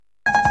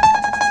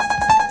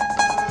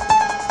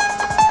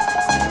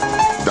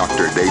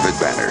David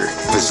Banner,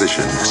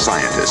 physician,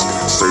 scientist,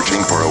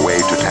 searching for a way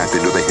to tap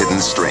into the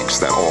hidden strengths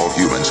that all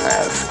humans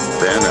have.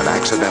 Then an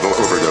accidental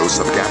overdose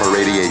of gamma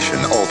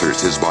radiation alters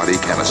his body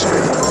chemistry.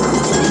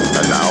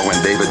 And now when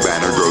David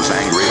Banner grows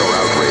angry or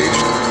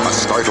outraged, a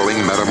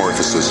startling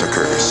metamorphosis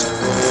occurs.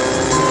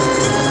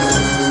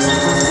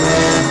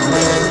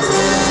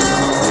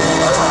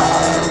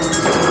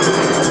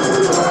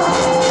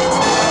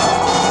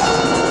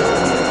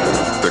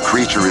 The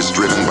creature is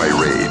driven by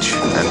rage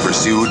and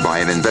pursued by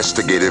an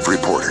investigative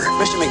reporter.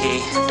 Mr.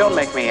 McGee, don't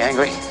make me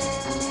angry.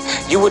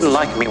 You wouldn't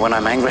like me when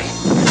I'm angry.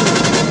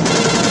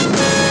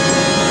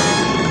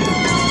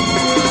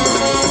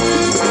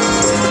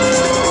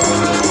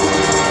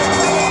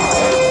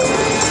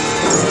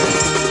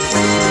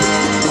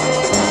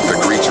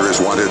 The creature is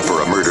wanted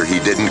for a murder he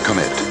didn't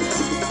commit.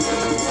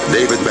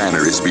 David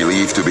Banner is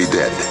believed to be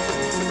dead,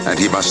 and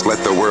he must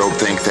let the world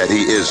think that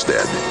he is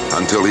dead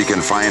until he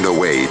can find a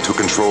way to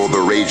control the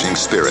raging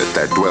spirit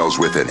that dwells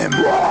within him.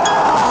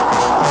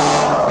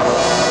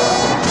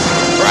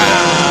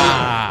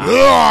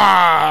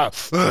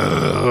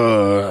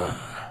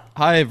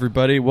 Hi,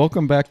 everybody.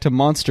 Welcome back to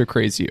Monster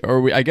Crazy,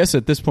 or I guess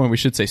at this point we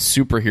should say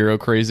Superhero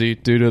Crazy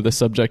due to the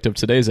subject of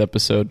today's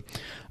episode.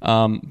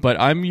 But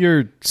I'm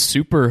your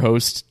super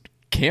host,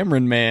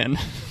 Cameron Man.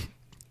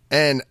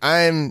 And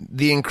I'm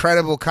the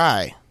Incredible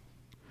Kai.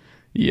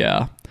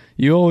 Yeah.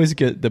 You always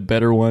get the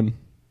better one.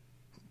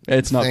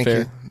 It's not Thank fair.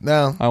 you.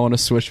 No. I want to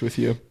switch with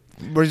you.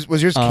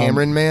 Was yours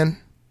Cameron Man?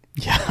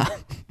 Yeah.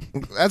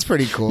 That's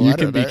pretty cool. You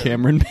can be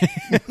Cameron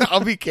Man.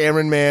 I'll be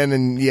Cameron Man,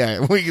 and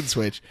yeah, we can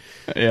switch.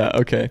 Yeah,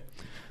 okay.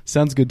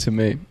 Sounds good to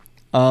me.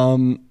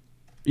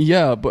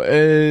 Yeah, but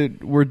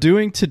we're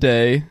doing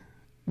today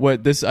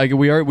what this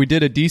we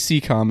did a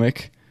DC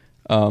comic,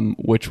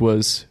 which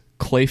was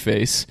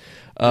Clayface,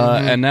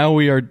 and now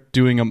we are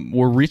doing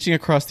we're reaching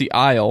across the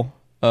aisle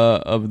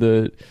of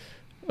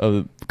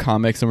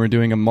comics, and we're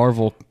doing a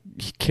Marvel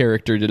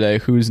character today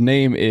whose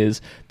name is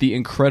the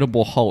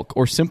Incredible Hulk,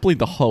 or simply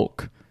the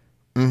Hulk.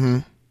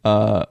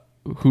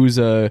 Who's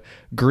a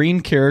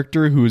green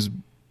character who's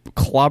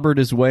clobbered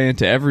his way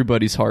into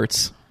everybody's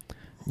hearts.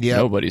 Yeah,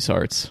 nobody's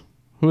hearts.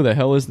 Who the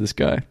hell is this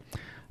guy?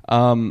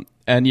 And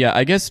yeah,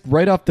 I guess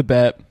right off the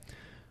bat,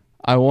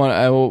 I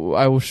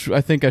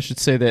think I should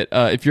say that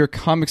if you're a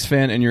comics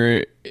fan and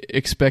you're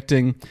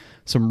expecting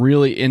some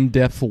really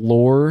in-depth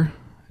lore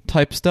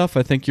type stuff,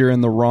 I think you're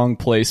in the wrong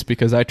place,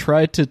 because I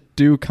tried to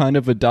do kind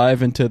of a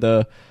dive into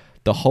the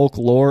Hulk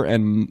lore,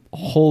 and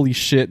holy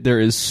shit, there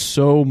is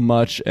so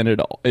much, and it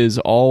is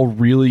all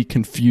really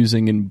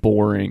confusing and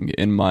boring,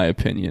 in my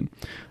opinion.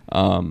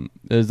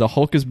 The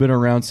Hulk has been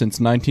around since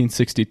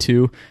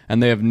 1962,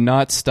 and they have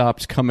not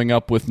stopped coming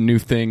up with new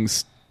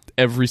things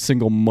every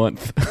single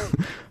month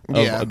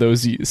of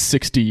those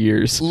 60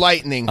 years.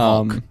 Lightning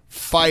Hulk,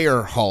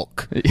 Fire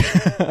Hulk,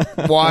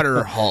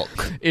 Water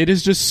Hulk. It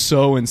is just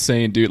so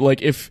insane, dude.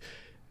 Like, if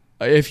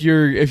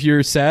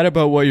you're sad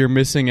about what you're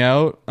missing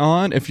out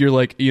on, if you're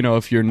like,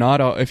 if you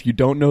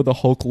don't know the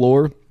Hulk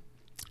lore,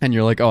 and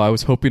you're like, oh, I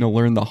was hoping to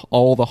learn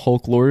all the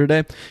Hulk lore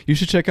today, you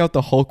should check out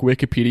the Hulk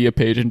Wikipedia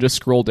page and just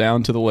scroll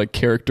down to the like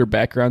character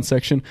background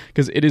section,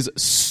 because it is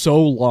so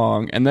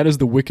long, and that is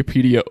the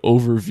Wikipedia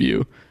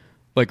overview,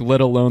 like, let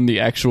alone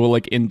the actual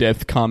like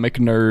in-depth comic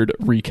nerd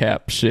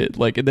recap shit.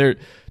 Like,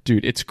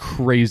 dude, it's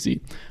crazy.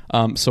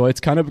 So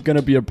it's kind of going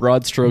to be a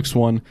broad strokes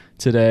one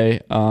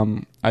today,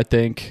 I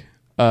think.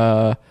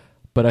 But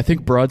I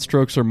think broad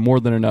strokes are more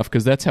than enough,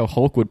 because that's how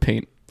Hulk would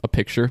paint a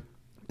picture.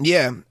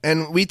 Yeah,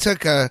 and we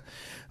took a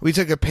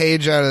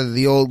page out of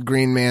the old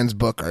Green Man's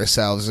book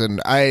ourselves,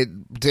 and I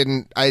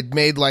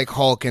made like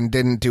Hulk and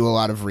didn't do a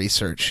lot of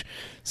research.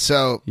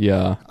 So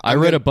yeah, I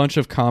read a bunch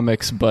of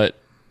comics, but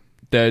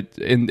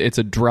it's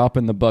a drop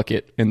in the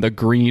bucket, in the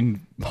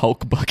green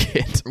Hulk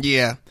bucket.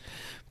 Yeah,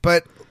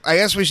 but I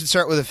guess we should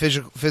start with a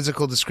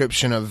physical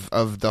description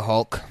of the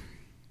Hulk.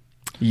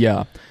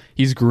 Yeah,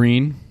 he's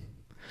green.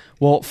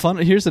 Well,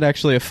 here's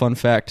actually a fun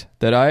fact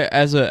that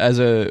I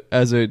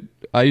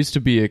used to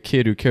be a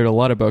kid who cared a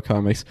lot about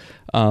comics,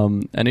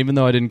 and even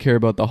though I didn't care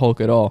about the Hulk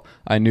at all,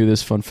 I knew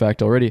this fun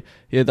fact already.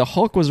 Yeah, the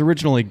Hulk was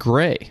originally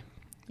gray.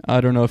 I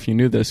don't know if you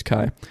knew this,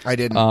 Kai. I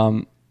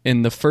didn't.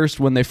 When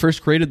they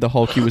first created the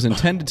Hulk, he was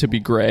intended to be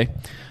gray,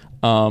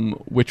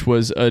 which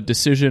was a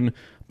decision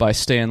by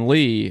Stan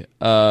Lee,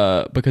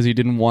 because he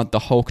didn't want the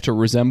Hulk to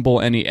resemble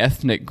any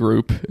ethnic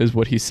group, is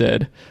what he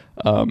said.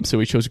 So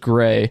he chose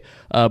gray.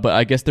 But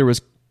I guess there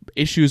was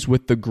issues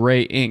with the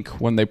gray ink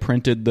when they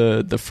printed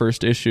the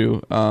first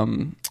issue,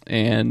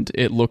 and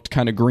it looked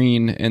kind of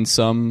green in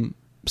some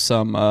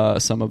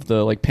of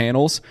the like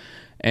panels,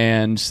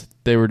 and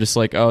they were just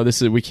like, oh,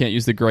 we can't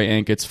use the gray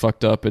ink, it's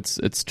fucked up,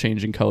 it's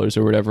changing colors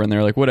or whatever, and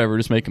they're like, whatever,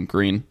 just make him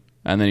green.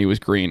 And then he was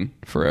green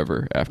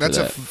forever after that.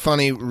 That's a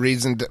funny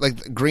reason.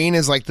 Like, green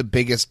is like the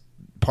biggest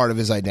part of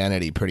his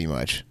identity, pretty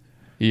much.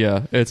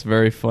 Yeah, it's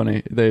very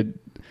funny.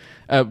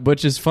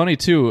 Which is funny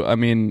too. I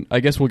mean,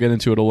 I guess we'll get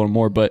into it a little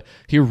more, but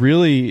they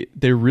really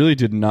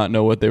did not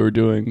know what they were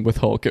doing with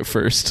Hulk at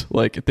first.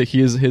 Like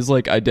his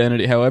like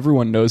identity, how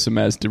everyone knows him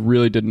as,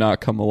 really did not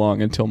come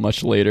along until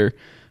much later,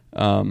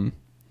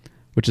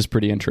 which is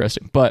pretty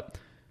interesting. But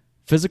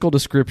physical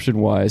description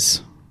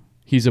wise,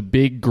 he's a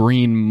big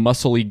green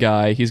muscly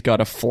guy. He's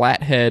got a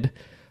flat head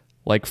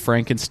like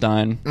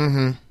Frankenstein.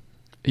 Mm-hmm.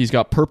 He's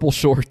got purple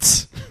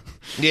shorts.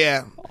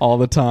 Yeah. All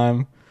the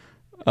time.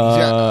 He's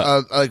got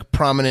a like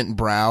prominent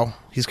brow.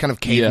 He's kind of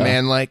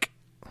caveman like.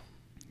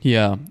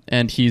 Yeah,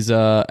 and he has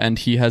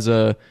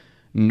a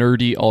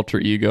nerdy alter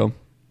ego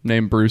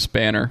named Bruce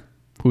Banner,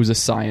 who's a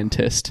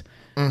scientist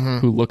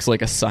who looks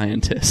like a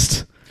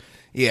scientist.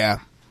 Yeah.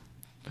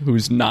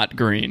 Who's not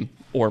green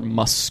or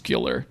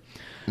muscular.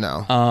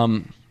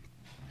 No.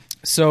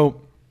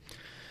 So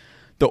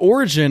the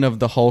origin of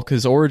the Hulk,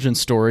 his origin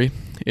story,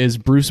 is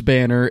Bruce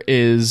Banner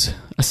is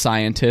a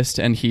scientist,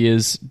 and he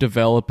is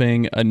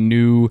developing a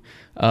new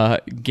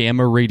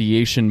gamma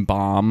radiation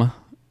bomb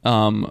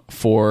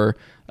for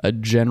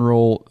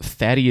General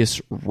Thaddeus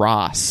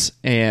Ross.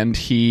 And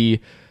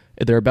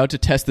they're about to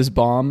test this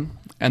bomb,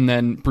 and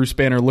then Bruce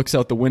Banner looks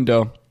out the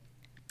window,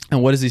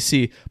 and what does he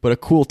see but a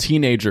cool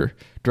teenager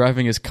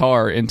driving his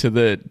car into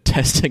the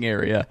testing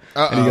area.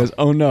 And he goes,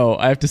 oh no,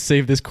 I have to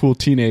save this cool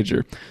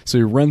teenager. So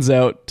he runs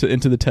out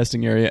into the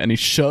testing area, and he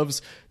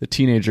shoves the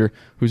teenager,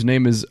 whose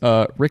name is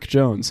Rick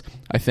Jones,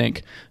 I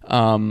think.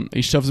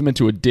 He shoves him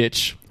into a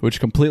ditch,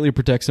 which completely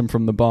protects him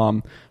from the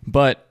bomb.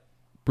 But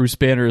Bruce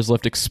Banner is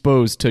left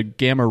exposed to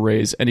gamma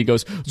rays, and he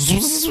goes,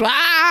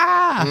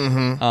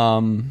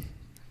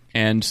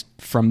 and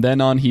from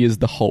then on, he is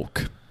the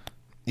Hulk.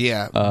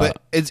 Yeah,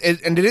 but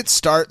and did it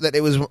start that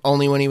it was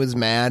only when he was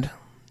mad?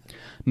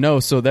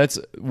 No, so that's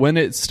when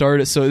it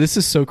started. So this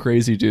is so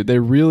crazy, dude.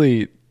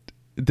 When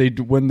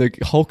the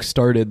Hulk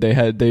started,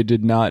 they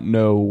did not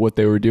know what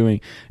they were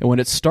doing. And when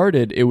it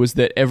started, it was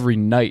that every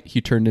night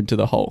he turned into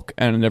the Hulk,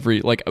 and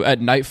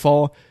at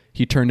nightfall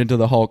he turned into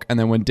the Hulk, and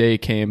then when day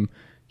came,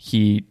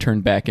 he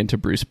turned back into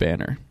Bruce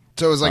Banner.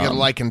 So it was like a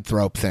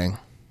lycanthrope thing.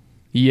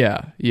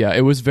 Yeah.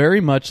 It was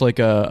very much like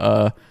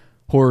a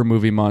horror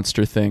movie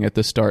monster thing at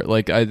the start.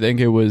 Like I think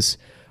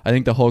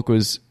the Hulk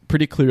was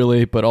pretty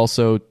clearly, but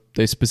also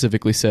they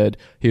specifically said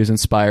he was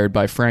inspired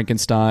by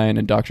Frankenstein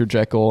and Dr.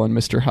 Jekyll and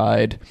Mr.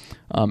 Hyde,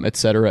 et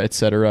cetera, et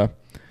cetera.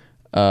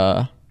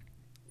 But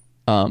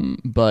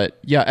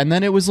yeah, and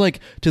then it was like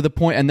to the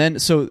point, and then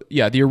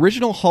the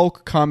original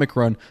Hulk comic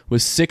run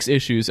was 6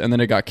 issues, and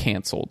then it got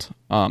canceled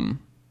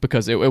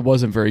because it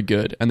wasn't very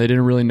good, and they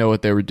didn't really know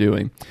what they were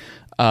doing.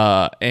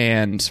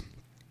 And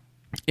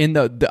in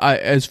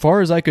as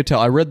far as I could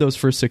tell, I read those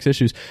first 6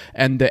 issues,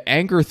 and the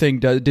anger thing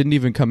didn't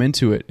even come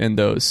into it in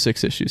those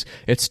 6 issues.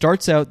 It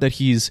starts out that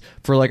he's,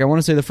 for like, I want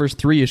to say the first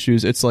 3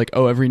 issues, it's like,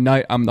 oh, every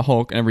night I'm the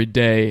Hulk, and every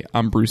day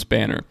I'm Bruce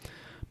Banner.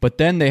 But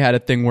then they had a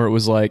thing where it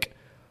was like,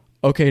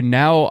 okay,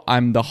 now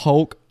I'm the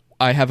Hulk,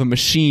 I have a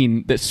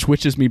machine that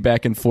switches me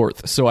back and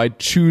forth. So I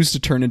choose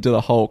to turn into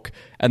the Hulk,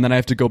 and then I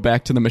have to go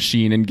back to the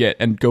machine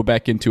and go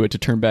back into it to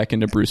turn back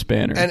into Bruce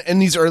Banner. And in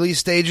these early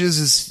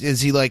stages, is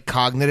he like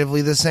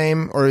cognitively the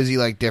same, or is he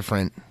like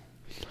different?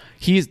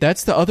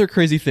 That's the other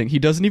crazy thing. He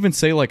doesn't even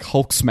say like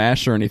Hulk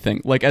smash or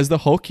anything. Like as the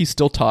Hulk, he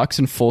still talks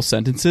in full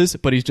sentences,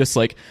 but he's just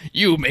like,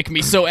 you make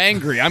me so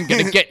angry, I'm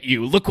gonna get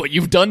you. Look what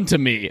you've done to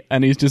me.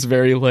 And he's just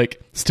very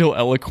like still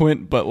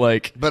eloquent, but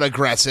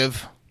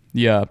aggressive.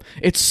 Yeah,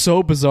 it's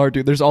so bizarre,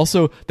 dude. There's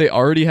also, they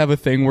already have a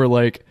thing where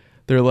like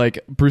they're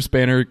like Bruce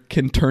Banner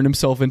can turn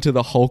himself into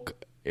the Hulk.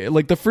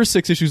 Like the first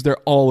 6 issues, they're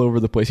all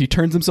over the place. He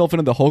turns himself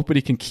into the Hulk, but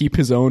he can keep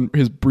his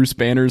Bruce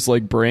Banner's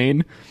like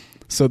brain.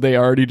 So they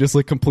already just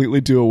like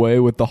completely do away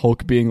with the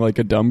Hulk being like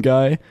a dumb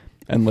guy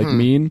and like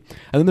mean.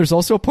 And then there's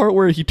also a part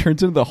where he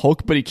turns into the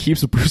Hulk, but he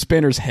keeps Bruce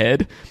Banner's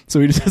head. So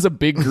he just has a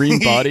big green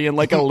body and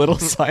like a little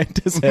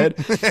scientist head.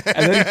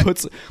 And then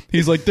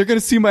he's like, they're going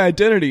to see my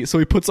identity. So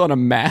he puts on a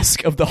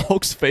mask of the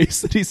Hulk's face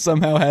that he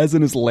somehow has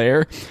in his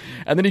lair.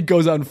 And then he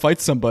goes out and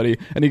fights somebody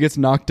and he gets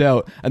knocked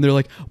out. And they're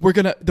like,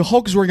 the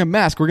Hulk's wearing a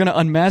mask. We're going to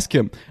unmask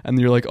him. And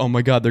you're like, oh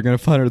my God, they're going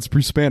to find out it's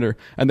Bruce Banner.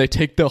 And they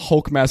take the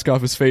Hulk mask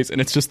off his face and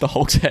it's just the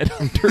Hulk's head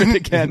under it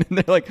again. And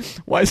they're like,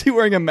 why is he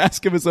wearing a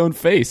mask of his own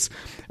face?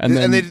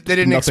 And they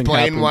didn't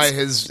explain why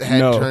his head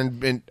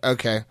turned in.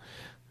 Okay.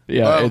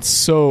 Yeah, well, it is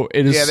so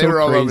they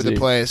were all crazy. over the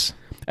place.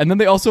 And then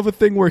they also have a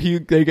thing where he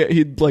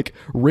like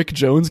Rick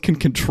Jones can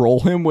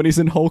control him when he's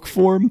in Hulk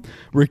form.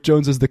 Rick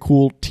Jones is the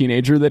cool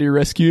teenager that he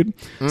rescued.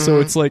 Mm-hmm.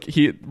 So it's like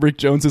Rick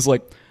Jones is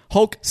like,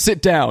 Hulk,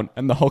 sit down,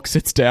 and the Hulk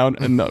sits down,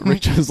 and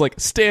Rick Jones is like,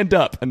 stand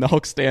up, and the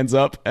Hulk stands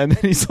up, and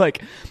then he's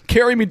like,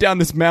 carry me down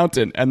this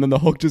mountain, and then the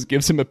Hulk just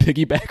gives him a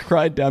piggyback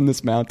ride down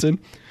this mountain.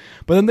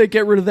 But then they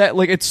get rid of that.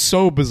 Like, it's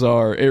so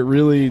bizarre.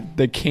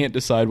 They can't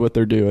decide what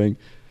they're doing.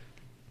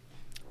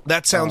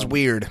 That sounds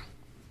weird.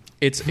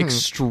 It's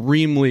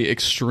extremely,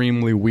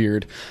 extremely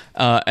weird.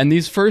 And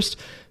these first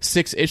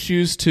 6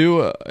 issues,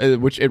 too,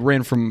 which it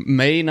ran from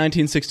May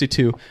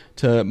 1962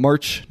 to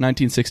March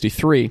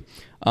 1963,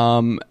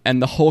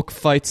 and the Hulk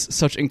fights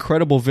such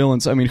incredible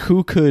villains. I mean,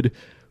 who could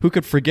who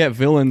could forget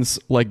villains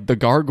like the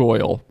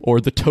Gargoyle or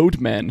the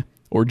Toadmen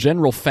or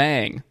General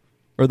Fang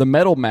or the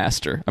Metal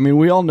Master? I mean,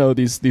 we all know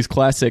these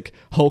classic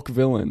Hulk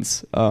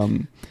villains.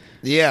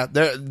 Yeah,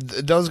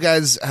 those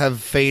guys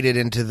have faded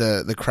into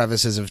the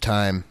crevices of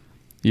time.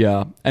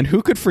 Yeah, and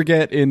who could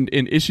forget in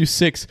issue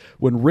 6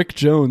 when Rick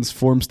Jones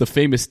forms the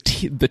famous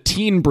the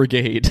Teen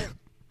Brigade,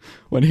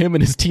 when him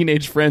and his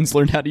teenage friends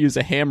learn how to use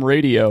a ham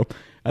radio,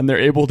 and they're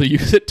able to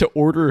use it to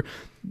order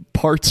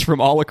parts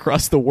from all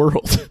across the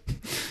world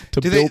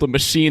to build a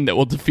machine that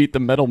will defeat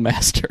the Metal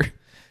Master.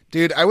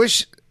 Dude, I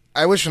wish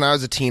when I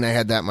was a teen I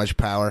had that much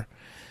power.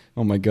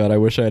 Oh my god, I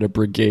wish I had a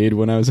brigade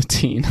when I was a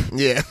teen.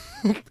 Yeah.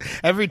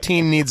 Every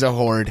teen needs a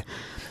horde.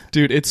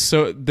 Dude, it's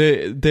so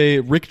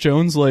they Rick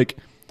Jones, like,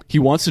 he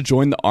wants to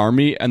join the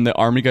army, and the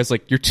army guy's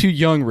like, "You're too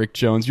young, Rick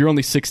Jones. You're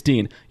only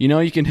 16. You know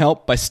you can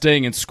help by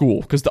staying in school,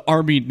 because the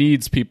army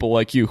needs people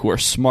like you who are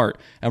smart."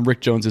 And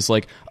Rick Jones is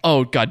like,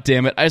 "Oh, god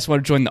damn it, I just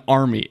want to join the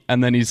army."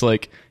 And then he's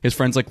like, his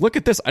friend's like, "Look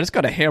at this, I just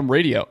got a ham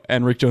radio."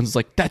 And Rick Jones is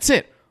like, "That's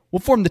it.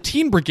 We'll form the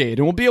Teen Brigade,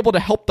 and we'll be able to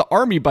help the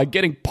army by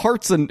getting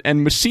parts and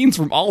machines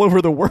from all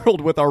over the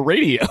world with our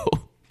radio."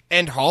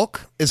 And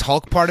Hulk? Is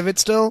Hulk part of it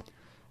still?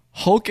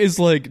 Hulk is,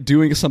 like,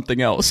 doing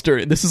something else.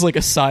 This is, like,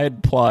 a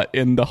side plot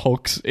in the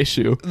Hulk's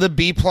issue. The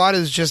B plot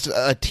is just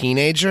a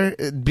teenager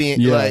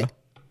being, like...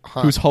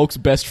 Huh. Who's Hulk's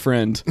best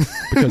friend,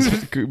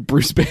 because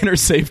Bruce Banner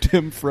saved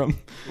him from...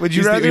 Would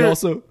you rather...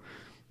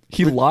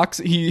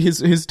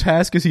 His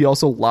task is he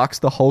also locks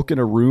the Hulk in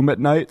a room at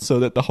night so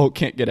that the Hulk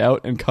can't get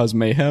out and cause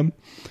mayhem.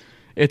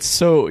 It's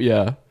so...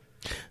 Yeah.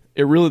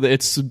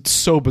 It's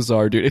so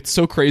bizarre, dude. It's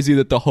so crazy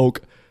that the Hulk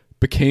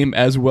became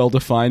as well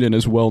defined and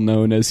as well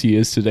known as he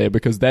is today,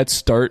 because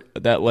those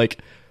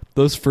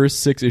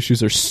first 6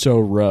 issues are so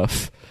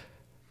rough.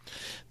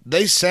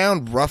 They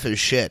sound rough as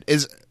shit.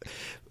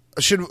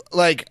 I feel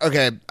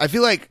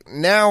like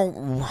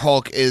now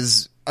Hulk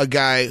is a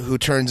guy who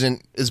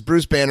is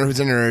Bruce Banner, who's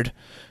a nerd,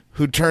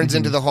 who turns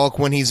into the Hulk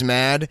when he's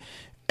mad,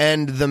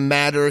 and the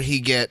madder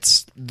he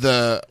gets,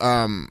 the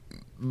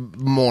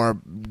more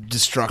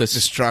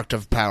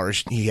destructive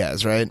powers he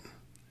has, right?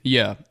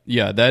 Yeah,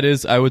 that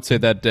is. I would say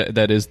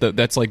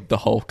that's like the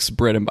Hulk's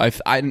bread and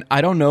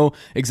I don't know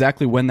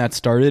exactly when that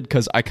started,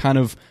 because I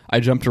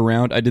jumped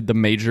around. I did the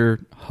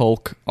major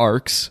Hulk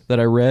arcs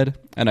that I read,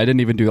 and I didn't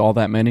even do all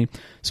that many,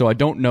 so I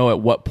don't know at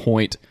what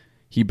point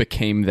he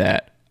became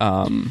that.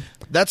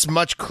 That's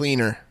much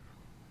cleaner.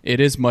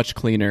 It is much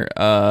cleaner.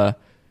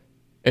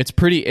 It's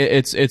pretty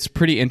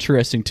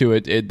interesting too.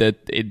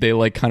 They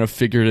like kind of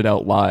figured it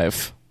out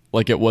live.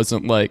 Like, it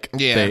wasn't like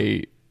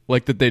they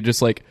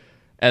just like.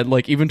 And,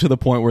 like, even to the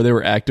point where they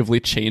were actively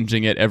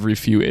changing it every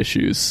few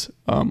issues,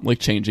 like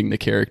changing the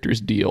character's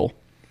deal.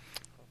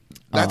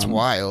 That's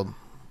wild.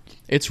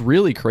 It's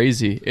really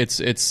crazy. It's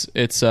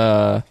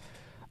I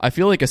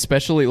feel like,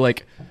 especially,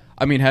 like,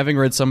 I mean, having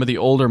read some of the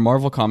older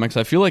Marvel comics,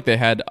 I feel like they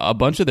had a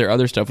bunch of their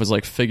other stuff was,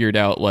 like, figured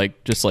out,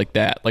 like, just like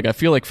that. Like, I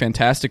feel like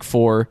Fantastic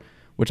Four,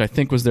 which I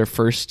think was their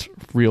first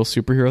real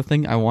superhero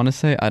thing, I want to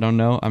say. I don't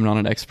know. I'm not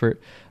an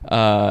expert.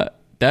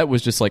 That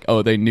was just like,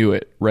 oh, they knew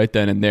it right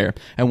then and there.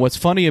 And what's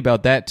funny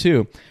about that,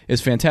 too,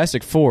 is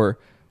Fantastic Four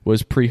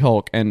was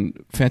pre-Hulk,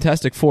 and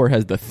Fantastic Four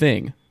has the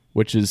Thing,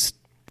 which is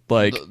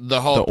like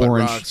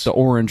the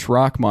orange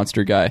rock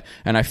monster guy.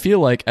 And I feel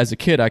like, as a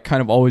kid, I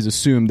kind of always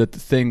assumed that the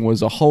Thing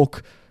was a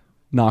Hulk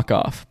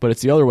knockoff, but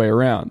it's the other way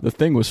around. The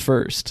Thing was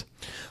first.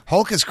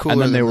 Hulk is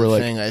cooler than the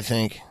Thing, I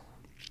think.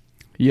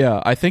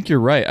 Yeah, I think you're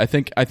right. I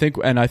think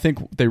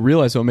they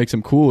realize what makes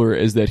him cooler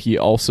is that he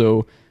has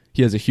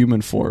a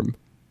human form.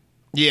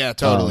 Yeah,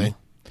 totally.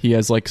 He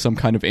has, like, some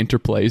kind of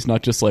interplay. He's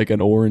not just like an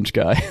orange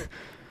guy.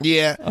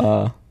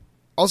 Yeah.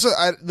 Also,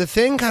 the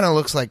Thing kind of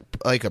looks like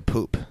a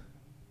poop.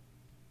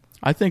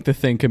 I think the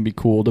Thing can be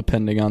cool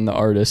depending on the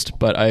artist,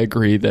 but I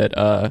agree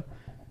that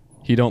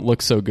he don't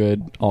look so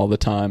good all the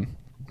time.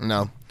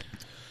 No.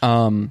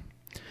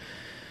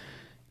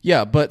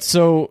 Yeah, but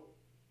so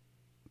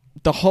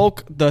the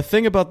Hulk. The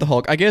thing about the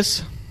Hulk, I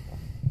guess.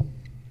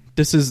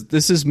 I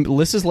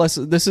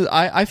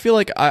feel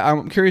like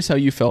I'm curious how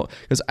you felt,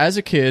 because as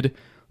a kid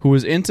who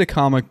was into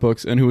comic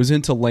books and who was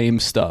into lame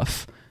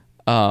stuff,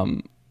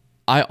 I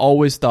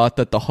always thought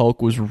that the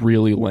Hulk was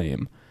really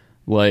lame.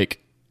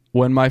 Like,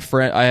 when I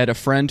had a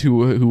friend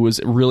who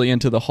was really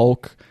into the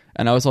Hulk,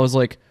 and I was always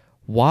like,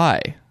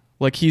 why?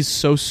 Like, he's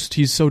so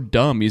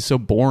dumb, he's so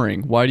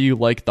boring. Why do you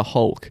like the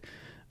Hulk?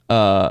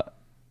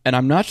 And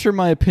I'm not sure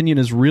my opinion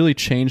has really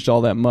changed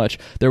all that much.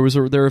 There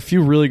are a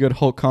few really good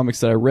Hulk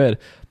comics that I read,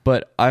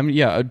 but I'm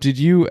not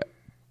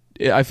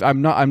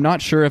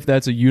sure if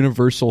that's a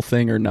universal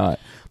thing or not.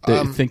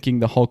 Thinking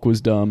the Hulk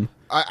was dumb.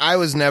 I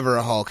was never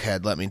a Hulk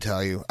head, let me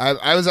tell you.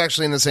 I was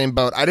actually in the same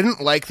boat. I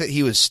didn't like that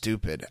he was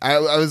stupid. I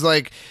was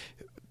like,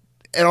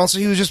 and also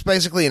he was just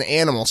basically an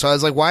animal. So I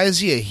was like, why is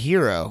he a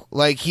hero?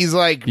 Like, he's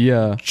like,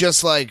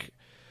 just like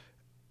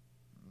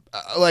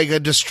a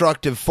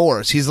destructive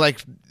force. He's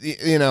like,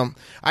 you know,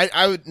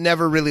 I would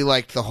never really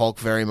liked the Hulk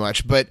very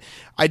much, but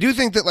I do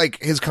think that,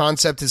 like, his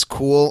concept is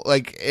cool,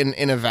 like,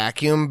 in a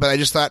vacuum, but I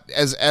just thought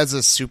as a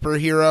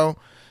superhero,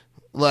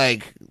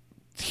 like,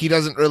 he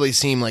doesn't really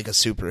seem like a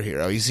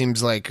superhero. He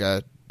seems like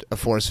a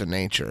force of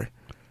nature.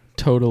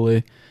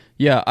 Totally.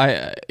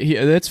 Yeah,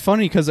 it's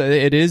funny because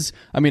it is.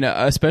 I mean,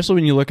 especially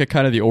when you look at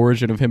kind of the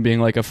origin of him being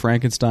like a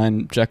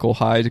Frankenstein, Jekyll,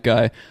 Hyde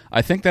guy.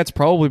 I think that's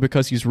probably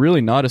because he's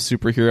really not a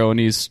superhero and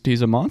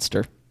he's a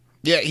monster.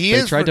 Yeah,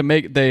 They tried to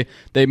make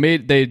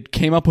they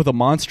came up with a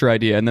monster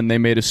idea and then they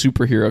made a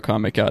superhero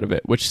comic out of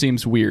it, which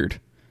seems weird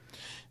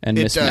and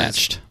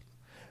mismatched.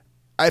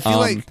 I feel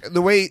like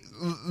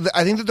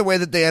I think that the way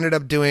that they ended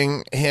up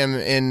doing him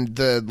in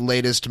the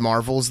latest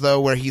Marvels, though,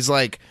 where he's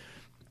like,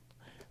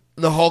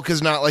 the Hulk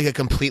is not like a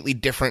completely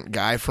different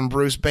guy from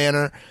Bruce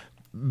Banner,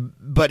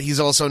 but he's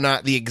also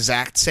not the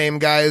exact same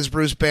guy as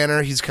Bruce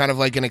Banner. He's kind of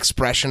like an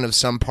expression of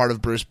some part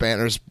of Bruce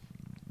Banner's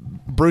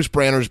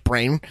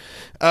brain.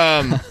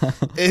 I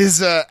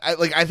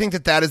think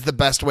that is the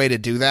best way to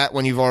do that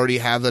when you've already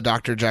have the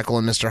Dr. Jekyll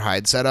and Mr.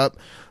 Hyde set up.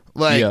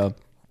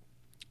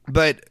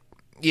 But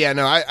yeah,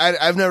 no,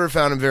 I've never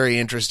found him very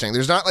interesting.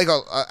 There's not like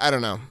I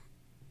don't know.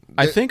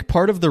 I think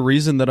part of the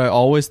reason that I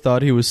always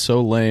thought he was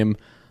so lame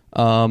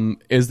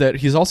is that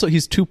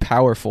he's too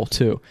powerful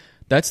too.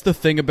 That's the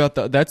thing about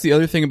that's the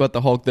other thing about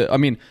the Hulk that, I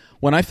mean,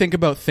 when I think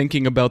about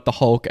the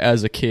Hulk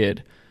as a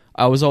kid,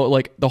 I was all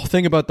like, the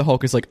thing about the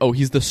Hulk is like, oh,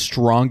 he's the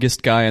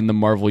strongest guy in the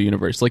Marvel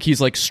universe. Like, he's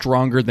like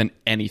stronger than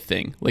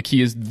anything. Like,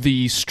 he is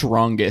the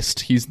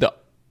strongest. He's the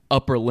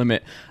upper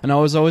limit. And I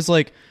was always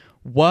like,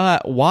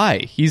 why?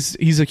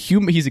 He's a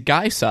human. He's a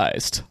guy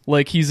sized.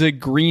 Like, he's a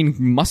green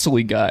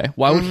muscly guy.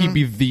 Why would he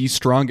be the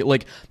strongest?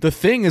 Like, the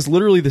Thing is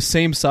literally the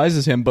same size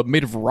as him, but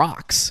made of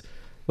rocks.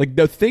 Like,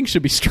 the Thing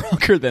should be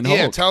stronger than Hulk.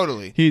 Yeah,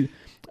 totally.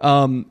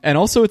 And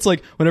also it's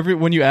like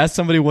when you ask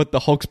somebody what the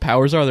Hulk's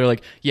powers are, they're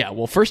like, yeah,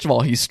 well, first of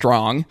all, he's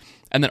strong.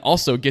 And then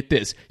also, get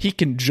this, he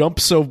can jump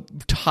so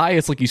high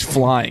it's like he's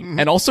flying.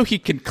 And also he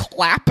can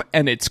clap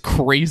and it's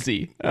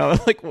crazy.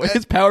 Like,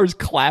 his power's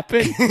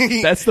clapping?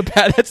 That's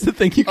the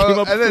thing you came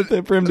up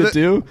with for him to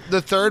do?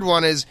 The third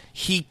one is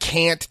he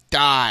can't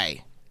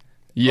die.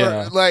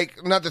 Yeah. Or,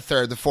 like, not the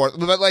third, the fourth.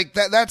 But, like,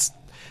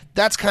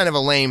 that's kind of a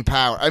lame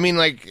power. I mean,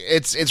 like,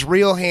 it's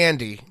real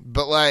handy.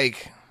 But,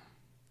 like,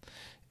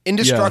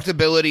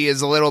 indestructibility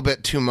is a little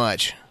bit too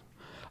much.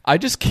 I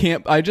just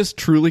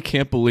truly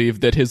can't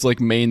believe that his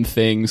like main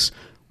things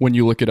when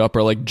you look it up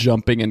are like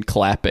jumping and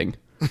clapping.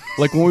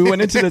 Like, when we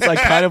went into this, I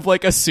kind of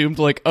like assumed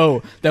like,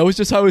 oh, that was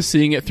just how I was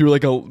seeing it through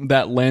like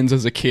that lens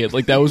as a kid.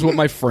 Like, that was what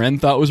my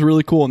friend thought was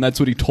really cool, and that's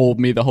what he told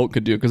me the Hulk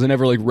could do, because I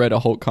never like read a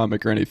Hulk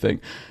comic or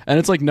anything. And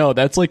it's like, no,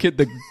 that's like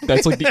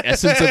the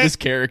essence of his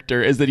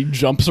character is that he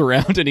jumps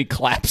around and he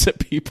claps at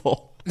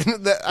people.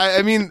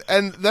 I mean,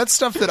 and that's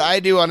stuff that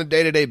I do on a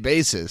day-to-day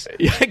basis.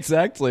 Yeah,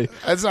 exactly.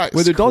 That's not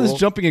with cool. all this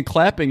jumping and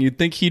clapping, you'd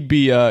think he'd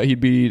be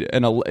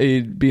an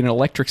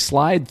electric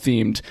slide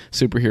themed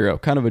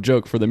superhero. Kind of a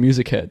joke for the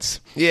music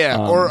heads.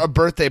 Yeah, or a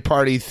birthday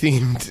party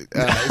themed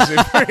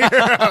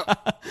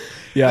superhero.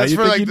 Yeah, that's you'd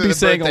think like he'd be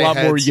saying a lot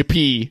more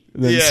yippee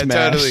than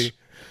Smash. Totally.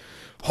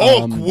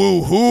 Hulk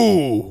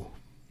woohoo.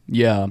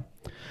 Yeah,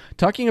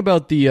 talking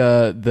about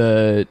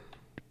the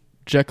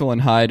Jekyll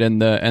and Hyde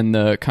and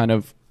the kind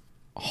of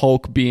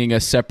Hulk being a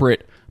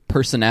separate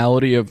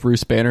personality of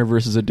Bruce Banner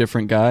versus a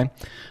different guy.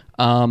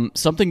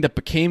 Something that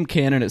became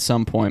canon at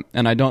some point,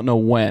 and I don't know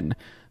when.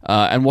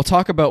 And we'll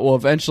talk about,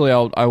 eventually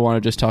I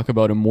want to just talk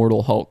about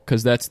Immortal Hulk,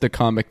 because that's the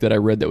comic that I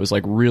read that was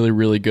like really,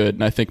 really good,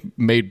 and I think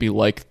made me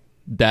like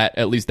that,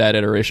 at least that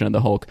iteration of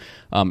the Hulk.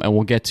 And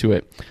we'll get to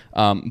it.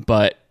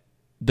 But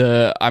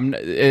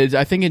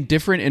I think in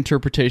different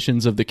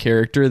interpretations of the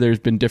character, there's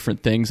been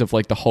different things of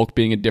like the Hulk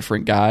being a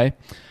different guy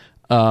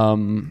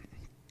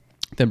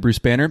than Bruce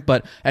Banner,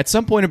 but at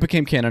some point it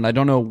became canon. I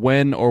don't know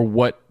when or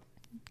what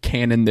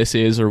canon this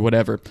is or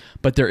whatever,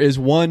 but there is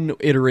one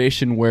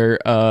iteration where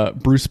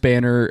Bruce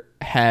Banner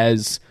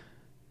has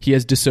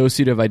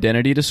dissociative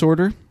identity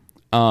disorder,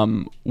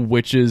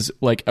 which is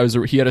like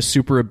he had a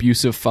super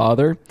abusive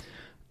father,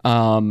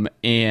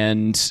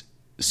 and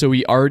so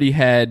he already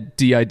had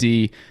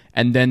DID,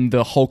 and then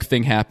the Hulk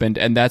thing happened,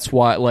 and that's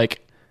why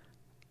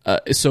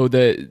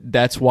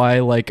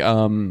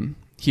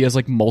he has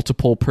like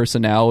multiple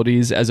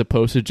personalities as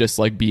opposed to just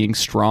like being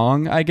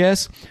strong, I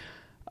guess.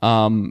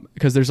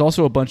 Because there's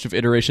also a bunch of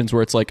iterations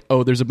where it's like,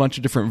 oh, there's a bunch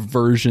of different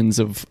versions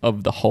of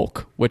the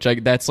Hulk, which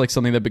that's like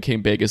something that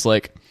became big. Is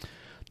like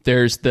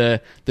there's the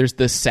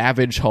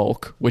Savage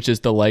Hulk, which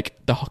is the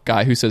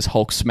guy who says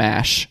Hulk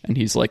smash, and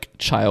he's like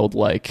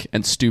childlike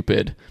and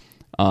stupid,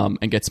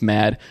 and gets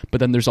mad.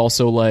 But then there's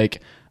also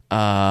like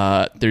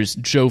there's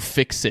Joe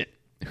Fixit,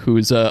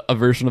 who's a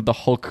version of the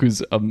Hulk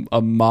who's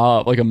a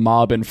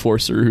mob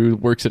enforcer who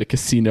works at a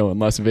casino in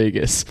Las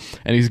Vegas,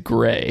 and he's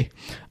gray.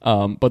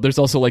 But there's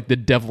also like the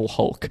Devil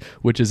Hulk,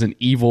 which is an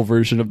evil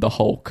version of the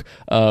Hulk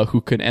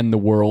who can end the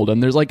world.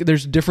 And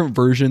there's different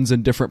versions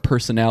and different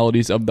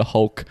personalities of the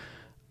Hulk.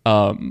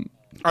 Are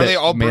they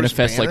all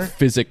manifest Bruce Banner? like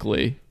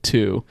physically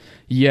too?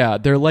 Yeah,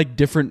 they're like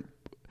different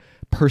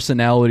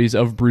personalities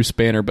of Bruce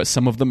Banner, but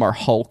some of them are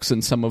Hulks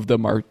and some of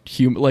them are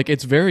human. Like,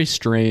 it's very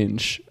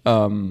strange.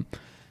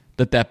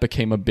 that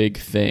became a big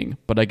thing.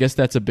 But I guess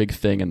that's a big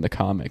thing in the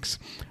comics.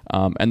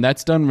 And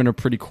that's done in a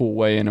pretty cool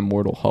way in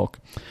Immortal Hulk.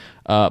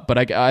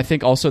 But I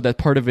think also that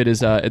part of it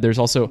is there's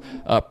also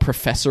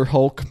Professor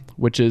Hulk,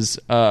 which is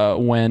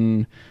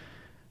when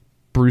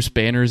Bruce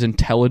Banner's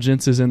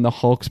intelligence is in the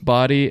Hulk's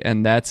body,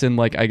 and that's in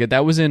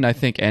that was in, I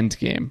think,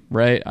 Endgame,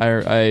 right?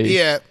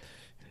 Yeah.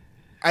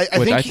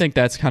 I think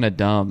that's kind of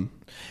dumb.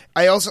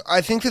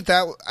 I think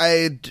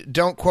that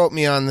don't quote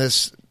me on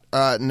this,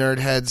 nerd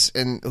heads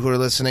and who are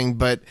listening,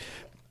 but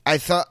I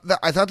thought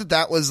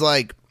that was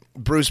like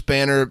Bruce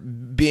Banner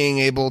being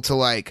able to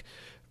like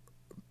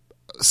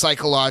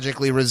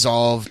psychologically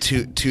resolve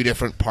two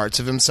different parts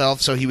of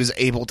himself, so he was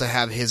able to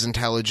have his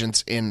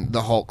intelligence in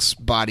the Hulk's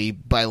body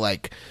by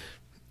like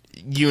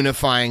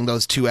unifying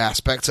those two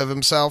aspects of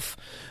himself.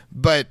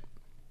 But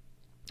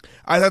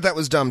I thought that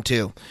was dumb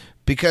too,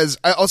 because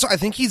I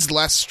think he's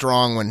less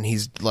strong when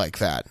he's like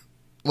that,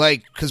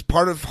 like because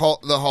part of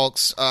the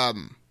Hulk's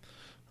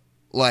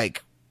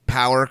like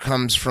power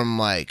comes from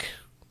like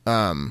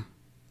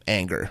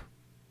anger.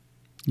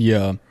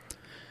 Yeah.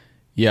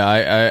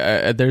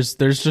 I there's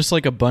just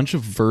like a bunch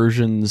of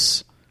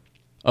versions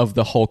of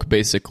the Hulk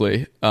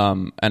basically,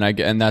 and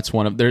that's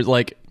one of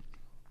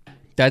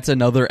that's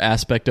another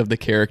aspect of the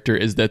character,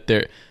 is that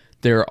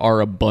there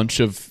are a bunch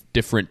of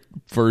different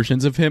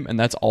versions of him, and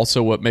that's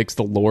also what makes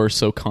the lore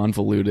so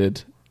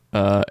convoluted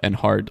and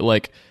hard.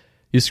 Like,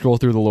 you scroll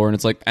through the lore and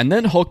it's like, and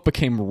then Hulk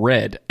became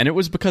red, and it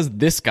was because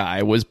this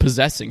guy was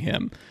possessing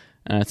him,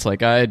 and it's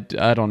like, I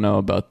don't know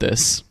about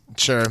this.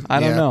 Sure, I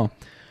don't know.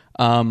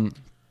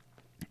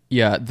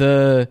 Yeah,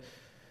 the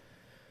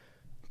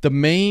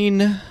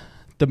main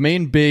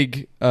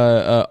big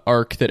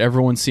arc that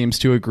everyone seems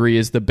to agree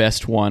is the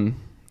best one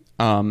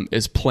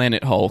is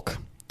Planet Hulk,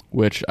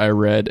 which I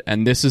read,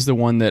 and this is the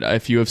one that,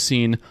 if you have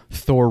seen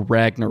Thor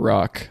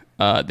Ragnarok,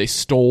 they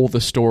stole the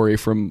story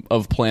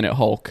of Planet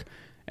Hulk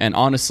and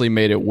honestly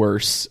made it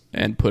worse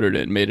and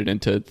made it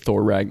into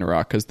Thor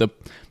Ragnarok, because the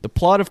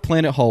plot of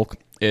Planet Hulk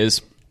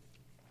is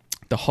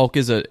the Hulk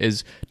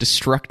is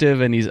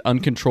destructive and he's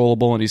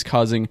uncontrollable and he's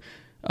causing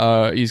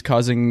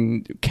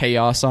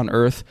chaos on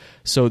Earth.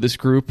 So this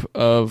group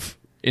of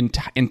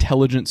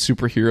intelligent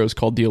superheroes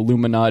called the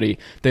Illuminati,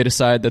 they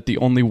decide that the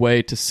only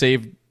way to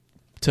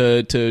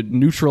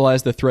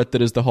neutralize the threat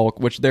that is the Hulk,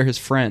 which they're his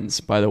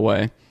friends, by the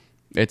way.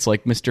 It's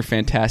like Mr.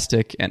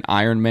 Fantastic and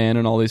Iron Man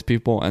and all these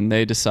people, and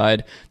they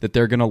decide that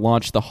they're going to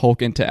launch the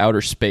Hulk into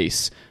outer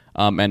space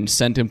and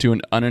send him to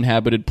an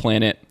uninhabited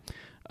planet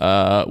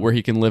where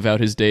he can live out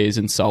his days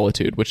in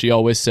solitude, which he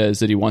always says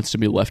that he wants to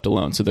be left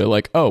alone. So they're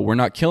like, oh, we're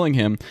not killing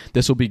him.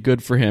 This will be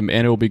good for him,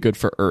 and it will be good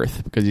for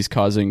Earth because he's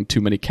causing too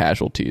many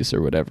casualties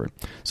or whatever.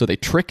 So they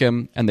trick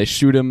him, and they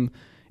shoot him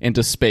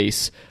into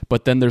space,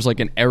 but then there's like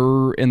an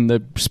error in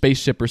the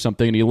spaceship or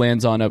something, and he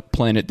lands on a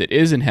planet that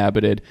is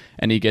inhabited,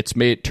 and he gets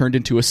turned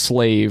into a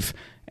slave,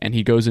 and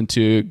he goes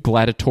into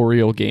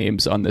gladiatorial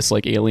games on this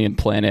like alien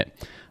planet.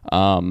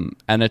 And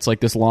it's like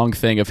this long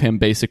thing of him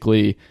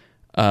basically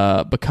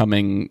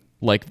becoming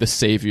like the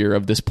savior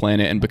of this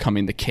planet and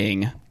becoming the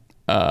king.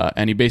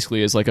 And he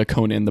basically is like a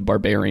Conan the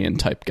Barbarian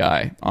type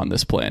guy on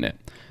this planet.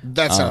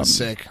 That sounds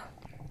sick.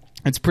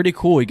 It's pretty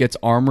cool. He gets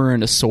armor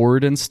and a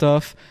sword and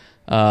stuff.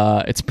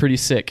 It's pretty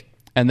sick.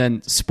 And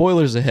then,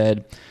 spoilers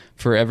ahead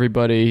for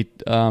everybody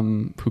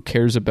who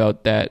cares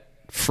about that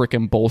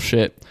frickin'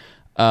 bullshit.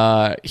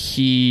 The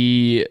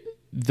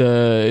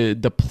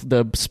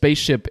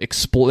spaceship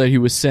that he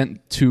was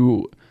sent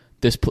to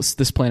this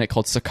planet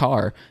called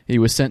Sakaar, he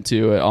was sent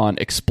to on,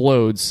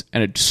 explodes,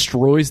 and it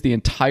destroys the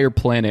entire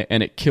planet,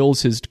 and it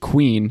kills his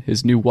queen,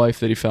 his new wife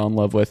that he fell in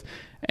love with,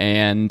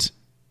 and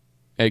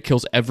it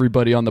kills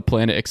everybody on the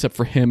planet except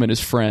for him and his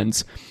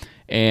friends.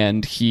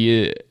 And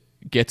he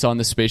gets on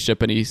the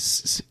spaceship and he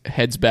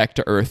heads back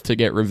to Earth to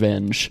get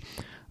revenge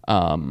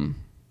on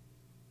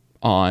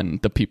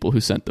the people who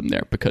sent them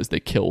there, because they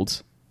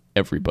killed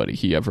everybody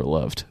he ever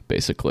loved,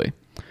 basically,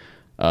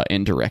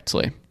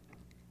 indirectly.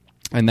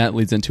 And that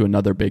leads into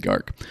another big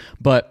arc.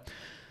 But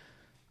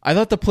I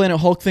thought the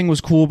Planet Hulk thing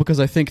was cool because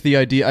I think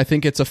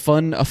it's a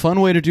fun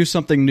way to do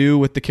something new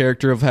with the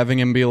character, of having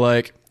him be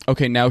like,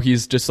 okay, now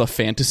he's just a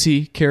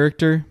fantasy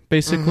character,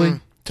 basically.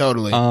 Mm-hmm.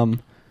 Totally.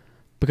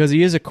 Because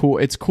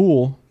it's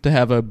cool to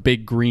have a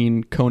big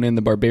green Conan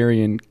the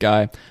Barbarian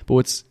guy. But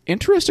what's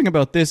interesting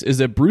about this is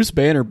that Bruce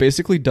Banner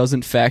basically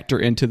doesn't factor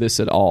into this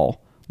at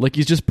all. Like,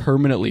 he's just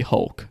permanently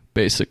Hulk,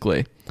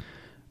 basically.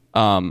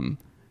 And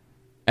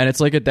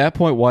it's like, at that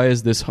point, why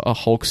is this a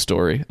Hulk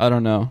story? I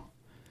don't know.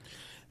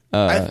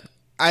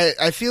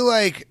 I feel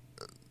like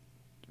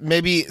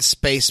maybe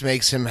space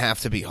makes him have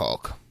to be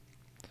Hulk.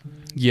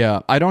 Yeah,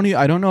 I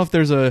don't know if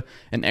there's an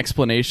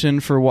explanation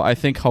for what. I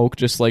think Hulk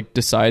just like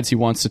decides he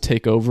wants to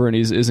take over and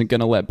he isn't going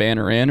to let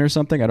Banner in or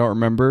something. I don't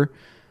remember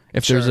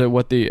if there's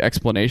what the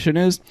explanation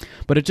is,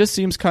 but it just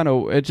seems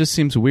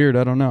weird.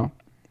 I don't know.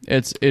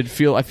 I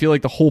feel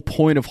like the whole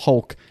point of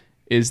Hulk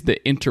is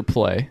the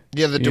interplay.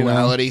 Yeah, the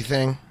duality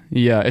thing.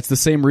 Yeah, it's the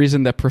same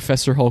reason that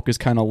Professor Hulk is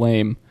kind of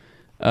lame.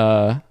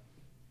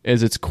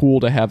 is it's cool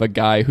to have a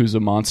guy who's a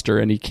monster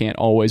and he can't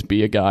always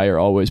be a guy or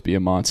always be a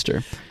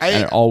monster.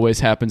 And it always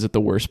happens at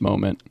the worst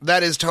moment.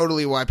 That is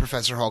totally why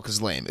Professor Hulk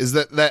is lame. Is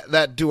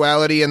that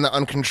duality and the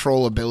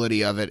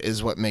uncontrollability of it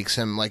is what makes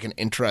him like an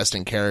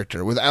interesting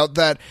character. Without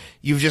that,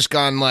 you've just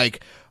gone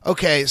like,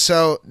 okay,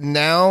 so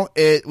now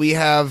we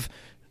have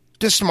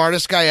the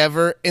smartest guy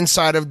ever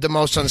inside of the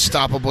most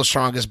unstoppable,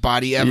 strongest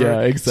body ever.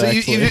 Yeah,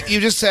 exactly. So you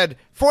just said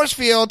force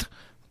field,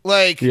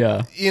 like,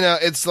 yeah,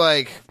 it's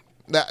like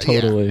that.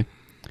 Totally.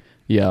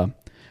 Yeah.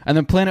 And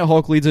then Planet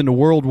Hulk leads into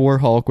World War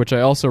Hulk, which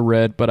I also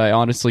read, but I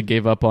honestly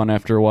gave up on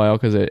after a while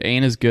because it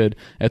ain't as good.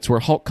 It's where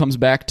Hulk comes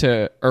back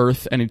to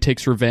Earth and he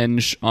takes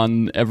revenge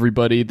on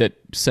everybody that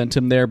sent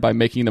him there by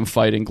making them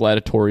fight in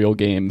gladiatorial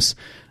games.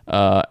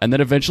 And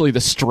then eventually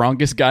the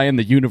strongest guy in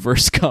the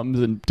universe comes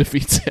and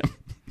defeats him.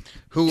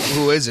 Who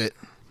is it?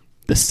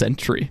 The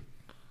Sentry.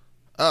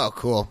 Oh,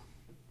 cool.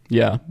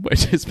 Yeah,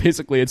 which is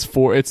basically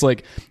it's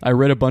like I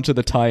read a bunch of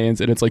the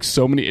tie-ins and it's like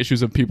so many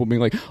issues of people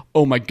being like,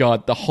 oh my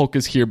god, the Hulk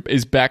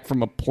is back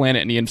from a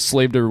planet and he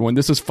enslaved everyone.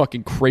 This is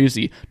fucking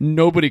crazy.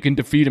 Nobody can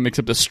defeat him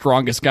except the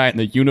strongest guy in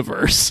the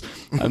universe.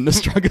 And the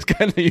strongest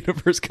guy in the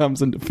universe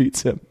comes and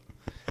defeats him.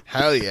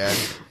 Hell yeah.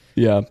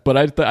 Yeah, but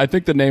I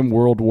think the name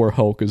World War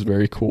Hulk is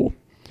very cool.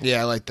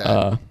 Yeah, I like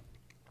that.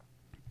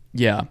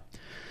 Yeah.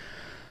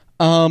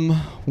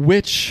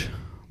 Which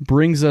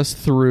brings us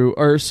through,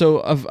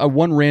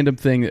 one random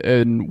thing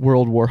in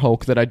World War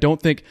Hulk that I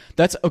don't think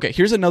that's okay.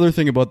 Here's another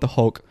thing about the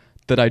Hulk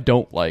that I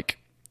don't like,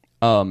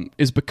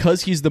 is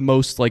because he's the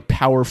most like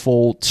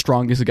powerful,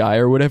 strongest guy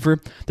or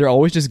whatever. They're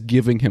always just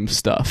giving him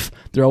stuff.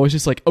 They're always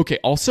just like, okay,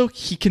 also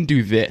he can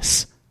do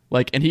this,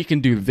 like, and he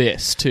can do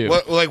this too.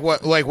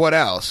 What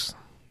else?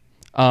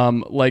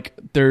 Like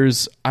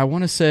there's, I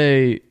want to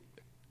say.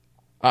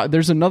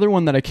 There's another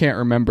one that I can't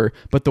remember,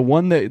 but the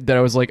one that I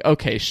was like,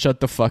 okay,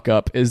 shut the fuck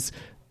up, is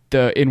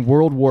in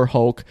World War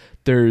Hulk.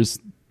 They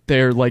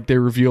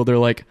reveal they're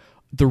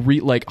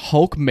like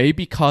Hulk may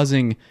be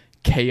causing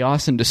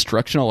chaos and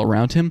destruction all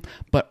around him,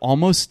 but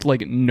almost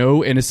like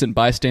no innocent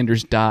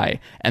bystanders die,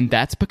 and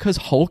that's because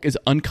Hulk is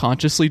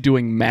unconsciously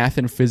doing math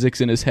and physics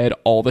in his head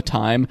all the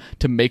time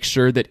to make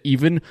sure that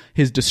even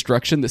his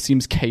destruction that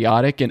seems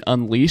chaotic and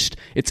unleashed,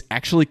 it's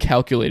actually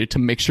calculated to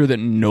make sure that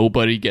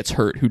nobody gets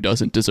hurt who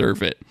doesn't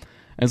deserve it.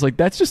 And it's like,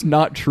 that's just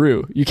not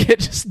true. You can't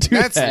just do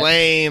that. That's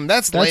lame.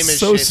 That's lame as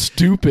so shit.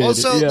 Stupid.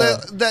 Also, yeah.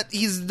 that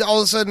he's all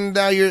of a sudden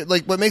now you're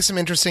like, what makes him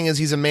interesting is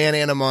he's a man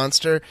and a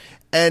monster.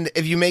 And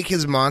if you make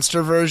his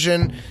monster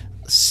version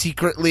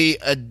secretly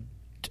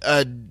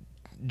a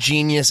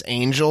genius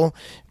angel,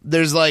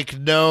 there's like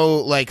no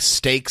like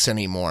stakes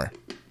anymore.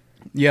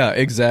 Yeah,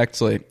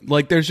 exactly.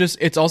 Like there's just,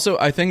 it's also,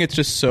 I think it's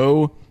just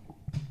so,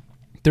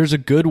 there's a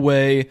good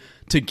way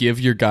to give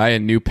your guy a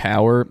new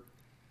power,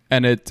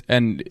 and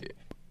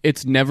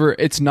it's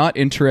not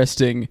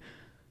interesting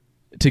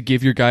to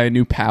give your guy a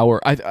new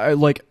power. I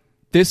like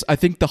this. I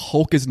think the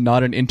Hulk is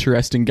not an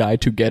interesting guy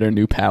to get a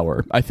new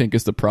power, I think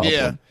is the problem.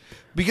 Yeah.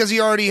 Because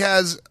he already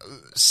has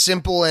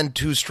simple and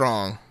too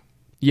strong.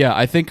 Yeah,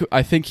 I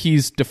think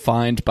he's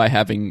defined by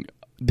having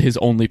his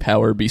only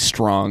power be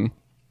strong.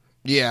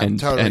 Yeah,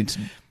 totally. And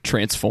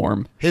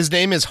transform. His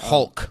name is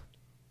Hulk.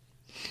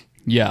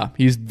 Yeah,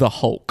 he's the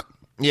Hulk.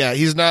 Yeah,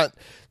 he's not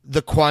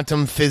the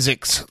quantum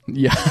physics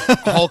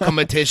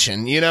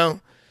Hulkamatician, you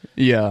know?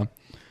 Yeah.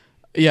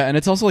 Yeah, and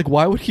it's also like,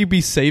 why would he be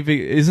saving?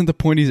 Isn't the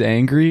point he's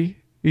angry?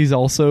 He's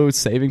also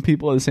saving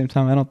people at the same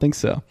time? I don't think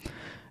so.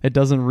 It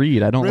doesn't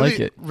read. I don't like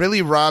it.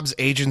 Really robs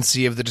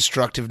agency of the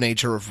destructive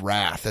nature of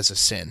wrath as a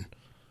sin.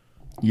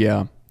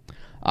 Yeah.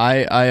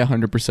 I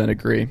 100%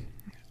 agree.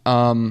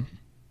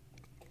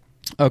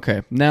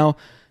 Okay, now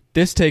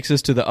this takes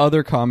us to the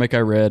other comic I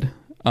read,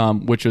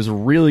 which is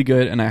really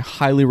good, and I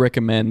highly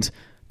recommend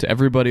to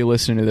everybody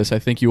listening to this. I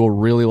think you will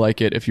really like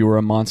it if you were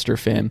a monster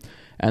fan,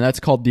 and that's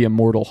called The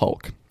Immortal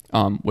Hulk.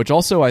 Which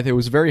also I think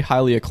was very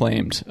highly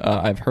acclaimed.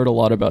 I've heard a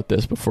lot about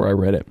this before I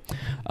read it.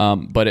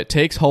 But it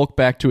takes Hulk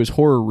back to his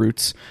horror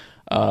roots.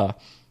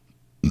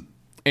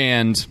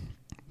 And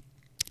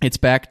it's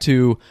back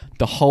to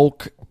the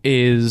Hulk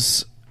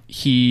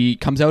he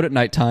comes out at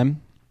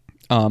nighttime.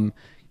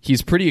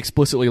 He's pretty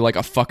explicitly like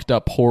a fucked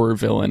up horror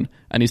villain,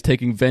 and he's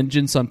taking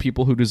vengeance on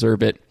people who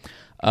deserve it.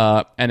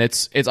 And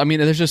it's I mean,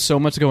 there's just so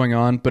much going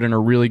on, but in a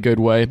really good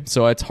way.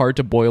 So it's hard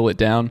to boil it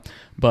down.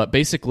 But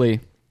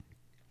basically,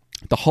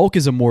 the Hulk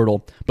is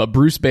immortal, but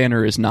Bruce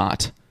Banner is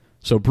not.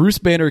 So Bruce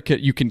Banner,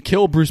 you can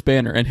kill Bruce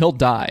Banner and he'll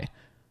die,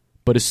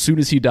 but as soon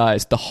as he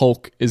dies, the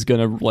Hulk is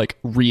gonna like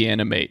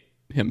reanimate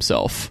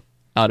himself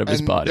out of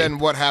his body. Then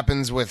what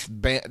happens with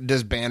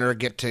does Banner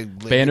get to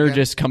live Banner again?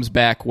 Just comes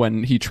back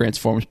when he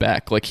transforms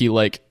back. Like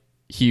there's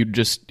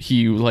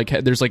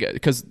like,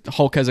 because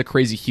Hulk has a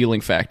crazy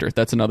healing factor.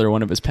 That's another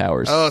one of his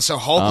powers. Oh, so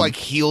Hulk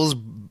heals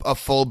a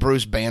full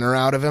Bruce Banner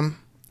out of him?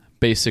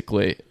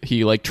 Basically,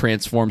 he like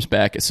transforms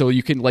back, so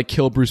you can like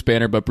kill Bruce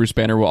Banner, but Bruce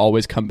Banner will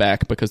always come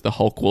back because the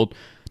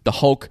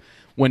Hulk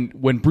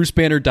when Bruce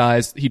Banner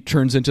dies, he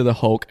turns into the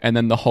Hulk, and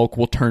then the Hulk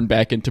will turn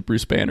back into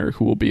Bruce Banner,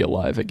 who will be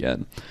alive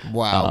again.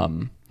 Wow.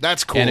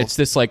 That's cool. And it's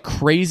this like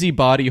crazy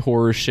body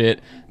horror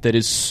shit that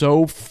is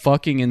so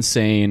fucking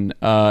insane.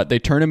 They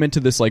turn him into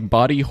this like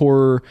body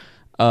horror,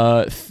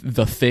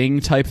 The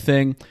Thing type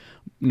thing.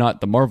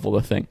 Not the Marvel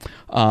The Thing,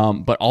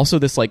 but also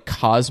this like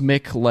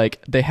cosmic,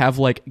 like they have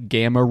like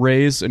gamma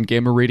rays, and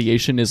gamma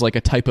radiation is like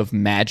a type of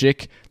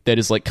magic that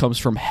is like comes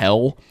from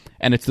hell,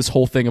 and it's this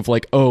whole thing of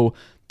like, oh,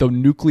 the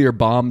nuclear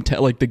bomb,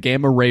 like the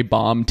gamma ray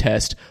bomb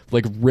test,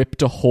 like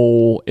ripped a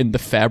hole in the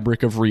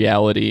fabric of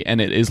reality, and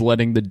it is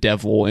letting the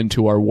devil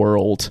into our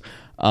world.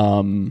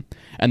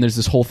 And there's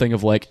this whole thing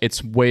of like,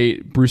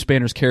 Bruce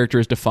Banner's character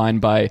is defined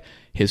by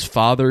his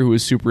father, who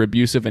is super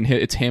abusive, and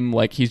it's him,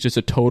 like he's just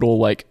a total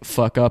like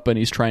fuck up, and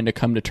he's trying to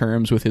come to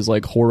terms with his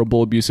like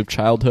horrible abusive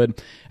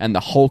childhood. And the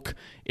Hulk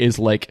is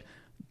like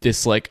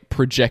this like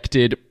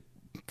projected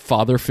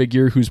father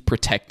figure who's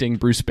protecting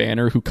Bruce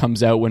Banner, who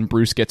comes out when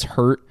Bruce gets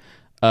hurt,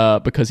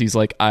 because he's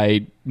like,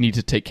 I need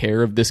to take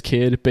care of this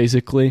kid,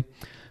 basically.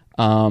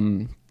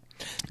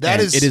 That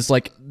is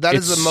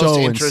the most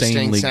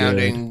interesting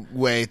sounding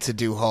way to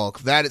do Hulk.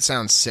 That it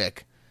sounds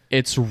sick.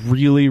 It's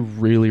really,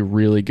 really,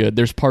 really good.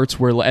 There's parts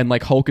where, and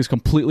like Hulk is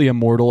completely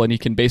immortal, and he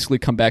can basically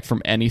come back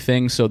from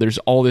anything. So there's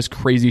all this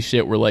crazy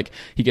shit where like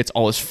he gets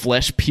all his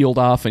flesh peeled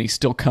off, and he's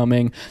still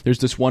coming. There's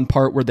this one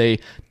part where they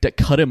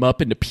cut him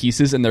up into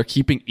pieces, and they're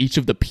keeping each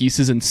of the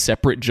pieces in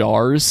separate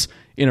jars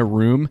in a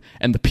room,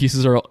 and the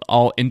pieces are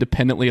all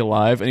independently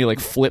alive. And he like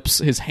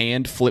flips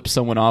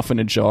someone off in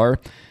a jar,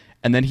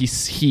 and then he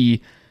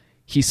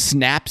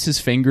snaps his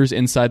fingers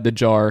inside the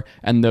jar,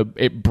 and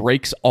it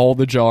breaks all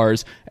the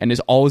jars, and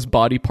all his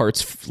body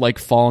parts like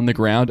fall on the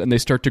ground, and they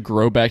start to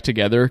grow back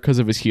together because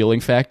of his healing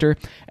factor,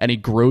 and he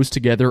grows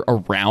together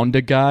around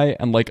a guy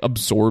and like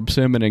absorbs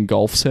him and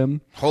engulfs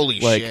him. Holy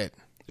shit.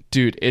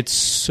 Dude, it's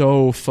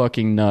so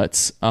fucking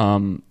nuts.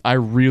 I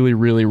really,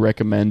 really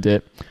recommend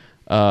it,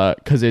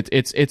 because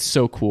it's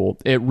so cool.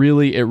 It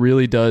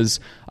really does,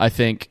 I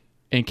think,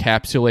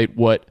 encapsulate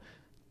what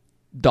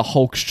the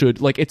Hulk should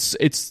like.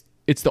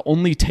 It's the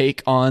only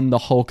take on the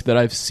Hulk that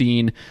I've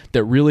seen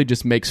that really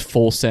just makes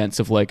full sense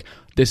of like,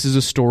 this is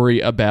a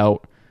story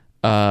about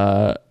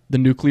the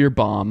nuclear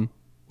bomb,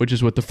 which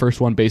is what the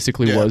first one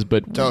basically was,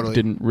 but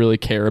didn't really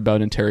care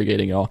about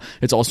interrogating at all.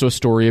 It's also a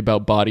story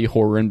about body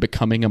horror and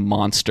becoming a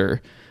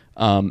monster.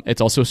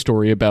 It's also a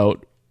story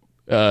about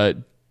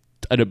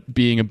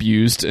being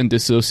abused and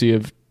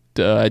dissociative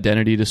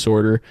identity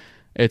disorder.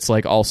 It's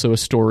like also a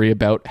story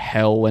about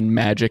hell and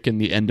magic and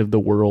the end of the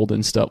world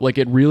and stuff. Like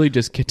it really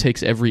just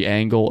takes every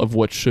angle of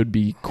what should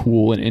be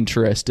cool and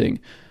interesting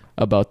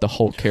about the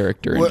Hulk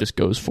character and just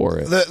goes for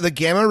it. The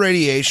gamma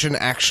radiation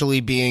actually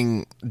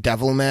being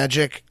devil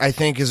magic, I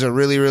think, is a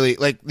really, really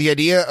like the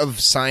idea of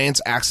science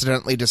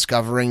accidentally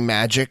discovering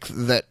magic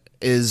that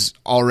is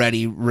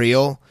already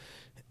real.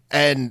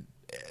 And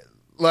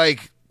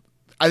like,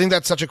 I think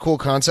that's such a cool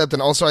concept.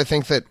 And also I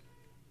think that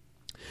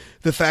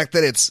the fact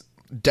that it's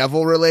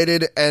devil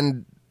related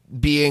and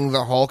being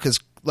the Hulk is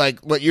like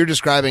what you're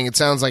describing, it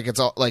sounds like it's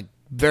all like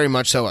very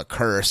much so a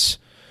curse.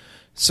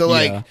 So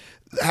like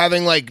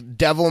having like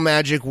devil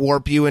magic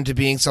warp you into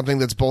being something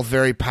that's both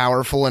very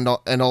powerful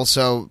and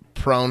also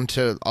prone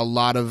to a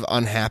lot of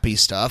unhappy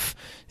stuff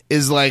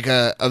is like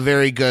a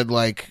very good,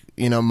 like,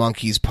 you know,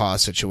 monkey's paw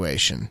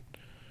situation.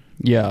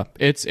 Yeah,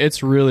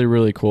 it's really,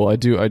 really cool. I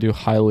do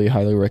highly,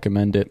 highly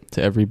recommend it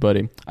to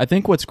everybody. I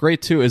think what's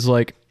great too is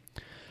like,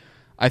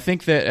 I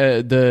think that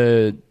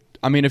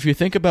if you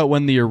think about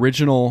when the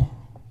original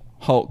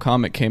Hulk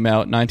comic came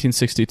out,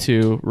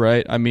 1962,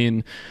 right? I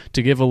mean,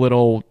 to give a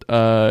little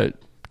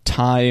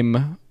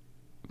time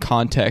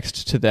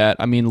context to that,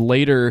 I mean,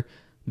 later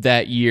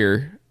that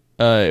year,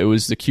 it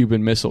was the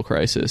Cuban Missile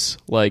Crisis.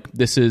 Like,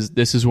 this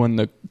is when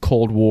the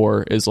Cold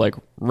War is like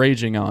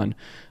raging on,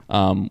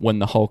 when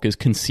the Hulk is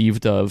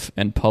conceived of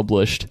and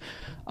published.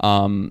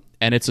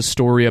 And it's a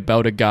story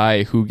about a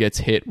guy who gets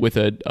hit with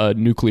a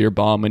nuclear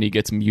bomb and he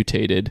gets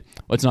mutated.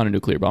 Well, it's not a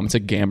nuclear bomb. It's a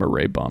gamma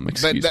ray bomb,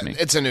 excuse me.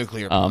 It's a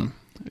nuclear bomb.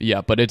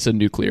 Yeah, but it's a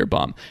nuclear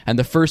bomb. And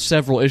the first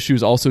several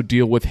issues also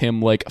deal with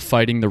him, like,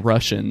 fighting the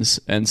Russians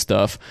and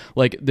stuff.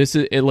 Like, this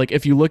is, like,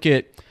 if you look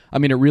at, I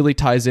mean, it really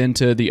ties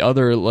into the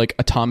other, like,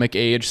 atomic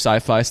age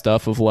sci-fi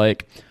stuff of,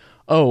 like,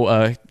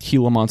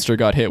 Gila Monster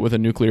got hit with a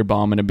nuclear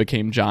bomb and it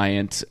became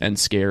giant and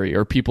scary,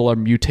 or people are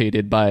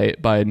mutated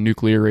by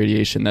nuclear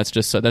radiation.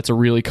 That's a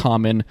really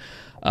common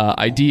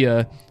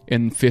idea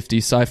in 50s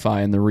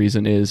sci-fi, and the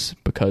reason is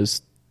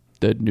because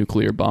the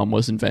nuclear bomb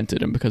was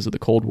invented and because of the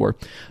Cold War.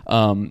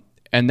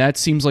 And that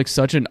seems like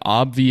such an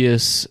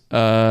obvious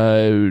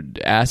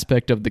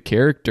aspect of the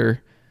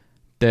character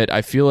that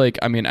I feel like,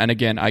 I mean, and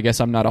again, I guess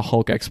I'm not a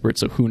Hulk expert,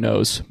 so who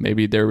knows?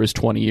 Maybe there was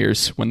 20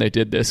 years when they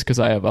did this, because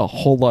I have a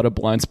whole lot of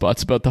blind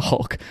spots about the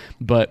Hulk.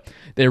 But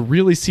they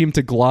really seem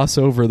to gloss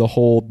over the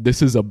whole,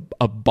 this is a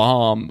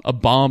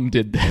bomb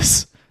did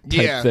this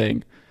type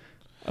thing.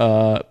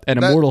 And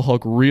Immortal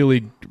Hulk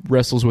really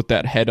wrestles with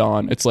that head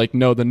on. It's like,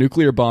 no, the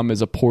nuclear bomb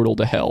is a portal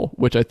to hell,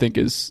 which I think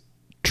is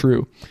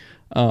true.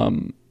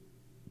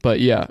 But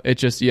yeah,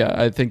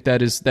 I think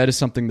that is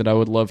something that I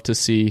would love to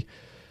see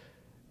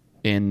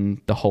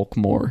in the Hulk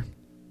more.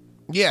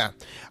 Yeah,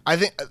 I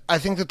think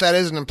that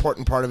is an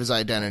important part of his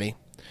identity,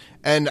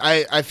 and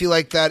I feel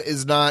like that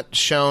is not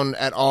shown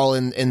at all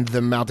in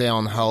the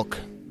Meltdown Hulk.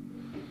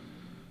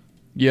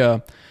 Yeah.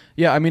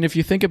 Yeah, I mean, if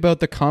you think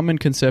about the common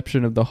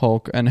conception of the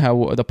Hulk and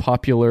how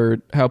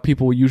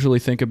people usually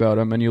think about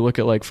him, and you look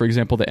at, like, for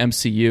example, the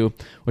MCU,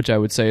 which I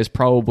would say is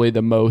probably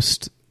the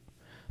most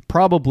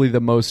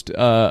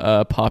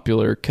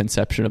popular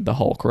conception of the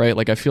Hulk, right?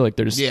 Like, I feel like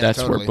that's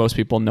totally where most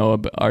people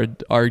know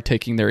are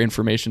taking their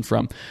information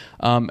from.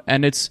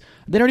 And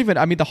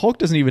the Hulk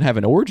doesn't even have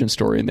an origin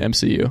story in the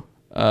MCU.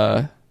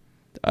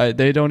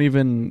 They don't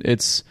even.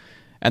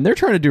 And they're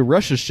trying to do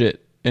Russia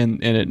shit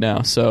in it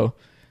now, so.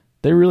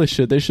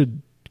 They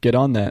should get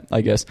on that,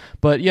 I guess.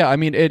 But yeah, I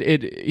mean,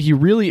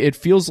 it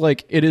feels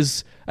like it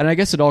is, and I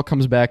guess it all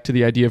comes back to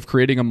the idea of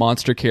creating a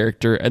monster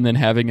character and then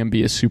having him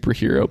be a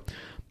superhero.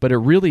 But it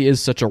really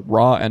is such a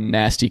raw and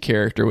nasty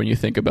character when you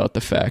think about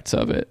the facts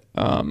of it.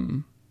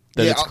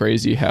 It's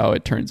crazy how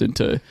it turns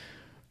into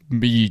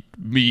me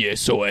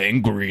is so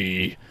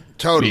angry.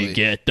 Totally. We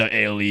get the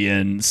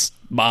aliens.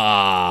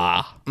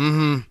 Bah.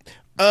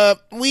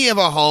 Mm-hmm. We have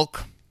a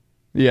Hulk.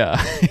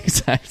 Yeah,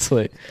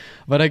 exactly.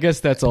 But I guess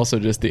that's also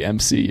just the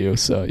MCU,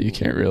 so you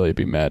can't really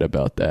be mad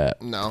about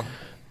that. No.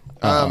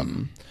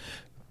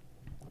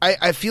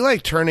 I feel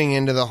like turning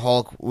into the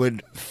Hulk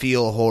would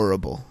feel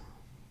horrible.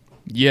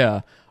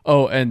 Yeah.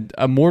 Oh, and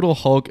Immortal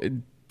Hulk,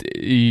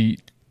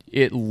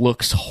 it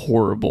looks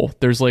horrible.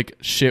 There's like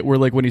shit where,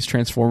 like, when he's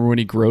transformed, when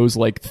he grows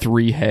like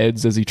 3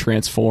 heads as he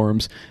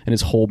transforms, and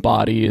his whole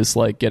body is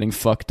like getting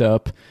fucked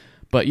up.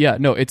 But yeah,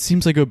 no, it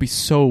seems like it would be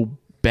so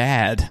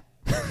bad.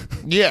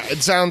 Yeah,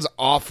 it sounds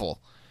awful.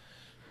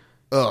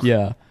 Ugh.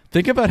 Yeah,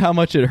 think about how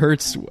much it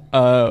hurts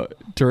to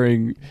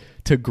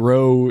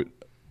grow.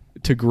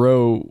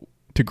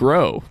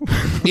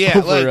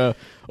 Yeah,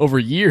 over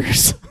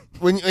years.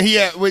 When you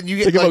get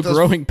think like about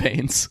growing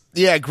pains.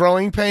 Yeah,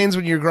 growing pains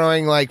when you're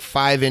growing like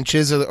 5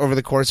 inches over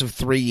the course of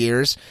 3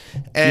 years.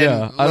 And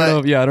yeah, I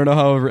don't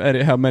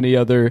know how many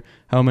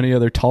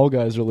other tall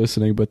guys are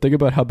listening, but think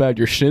about how bad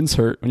your shins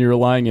hurt when you were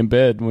lying in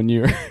bed when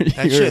you're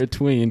a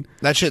tween.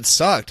 That shit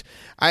sucked.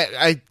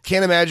 I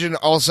can't imagine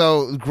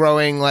also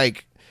growing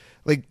like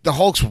the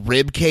Hulk's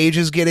rib cage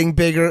is getting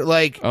bigger.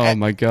 Like, oh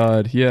my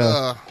god,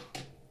 yeah.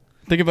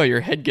 Think about your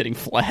head getting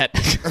flat.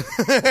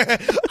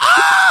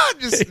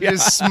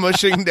 Just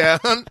smushing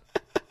down.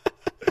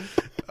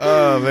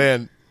 Oh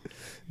man.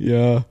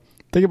 Yeah.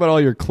 Think about all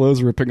your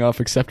clothes ripping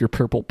off except your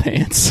purple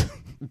pants.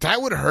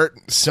 That would hurt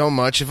so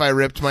much if I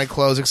ripped my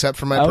clothes except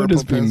for my purple pants. I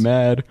would just be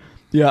mad.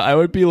 Yeah, I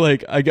would be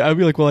like, I'd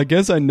be like, well, I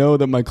guess I know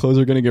that my clothes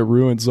are going to get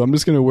ruined, so I'm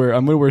going to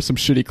wear some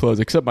shitty clothes,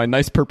 except my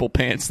nice purple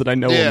pants that I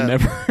know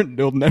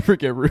will never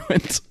get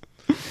ruined.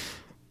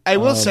 I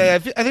will say, I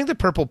think the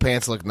purple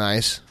pants look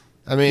nice.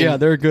 I mean, yeah,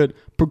 they're good.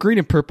 But green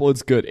and purple,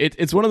 it's good.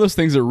 It's one of those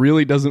things that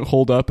really doesn't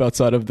hold up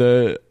outside of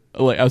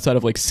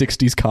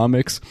 60s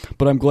comics.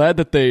 But I'm glad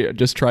that they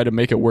just try to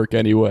make it work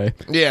anyway.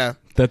 Yeah,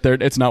 that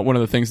it's not one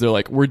of the things they're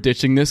like, we're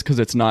ditching this because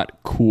it's not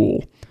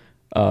cool.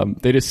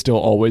 They just still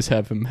always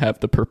have him have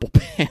the purple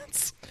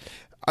pants.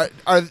 Do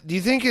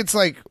you think it's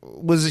like,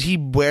 was he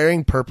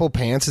wearing purple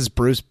pants as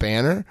Bruce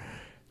Banner?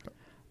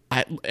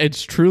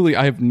 It's truly,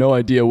 I have no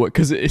idea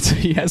because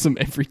he has them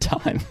every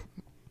time.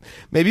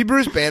 Maybe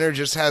Bruce Banner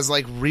just has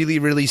like really,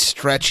 really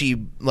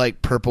stretchy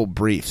like purple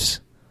briefs.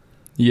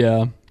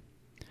 Yeah,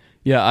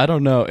 I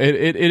don't know.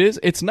 It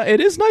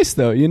is nice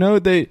though. You know,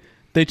 they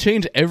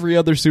change every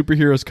other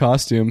superhero's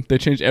costume. They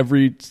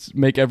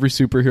make every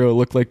superhero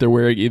look like they're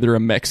wearing either a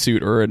mech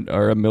suit or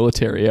a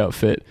military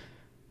outfit.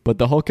 But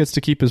the Hulk gets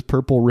to keep his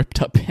purple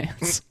ripped up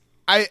pants.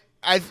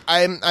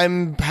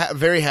 I'm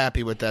very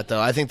happy with that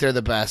though. I think they're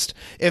the best.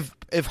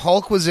 If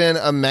Hulk was in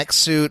a mech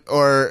suit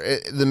or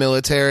the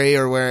military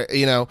or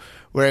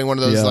wearing one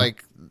of those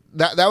like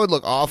that would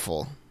look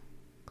awful.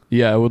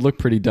 Yeah, it would look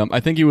pretty dumb. I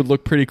think he would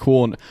look pretty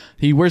cool. And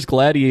he wears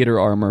gladiator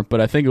armor, but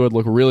I think it would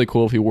look really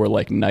cool if he wore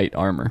like knight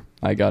armor.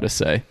 I gotta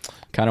say,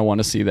 kind of want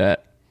to see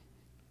that.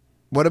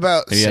 What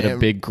about he had a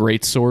big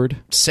great sword,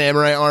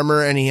 samurai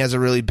armor, and he has a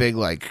really big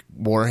like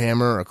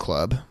warhammer or a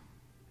club?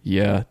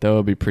 Yeah, that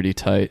would be pretty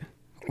tight.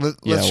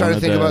 Let's try to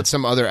think about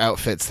some other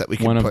outfits that we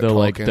can put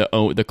Hulk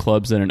in. the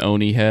clubs that an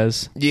Oni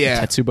has.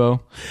 Yeah, Tetsubo.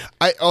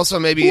 I also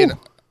maybe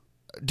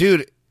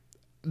dude,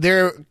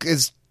 there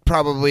is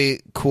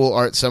probably cool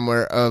art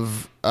somewhere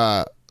of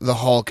the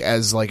Hulk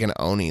as like an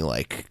Oni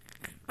like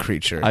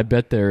creature. I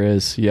bet there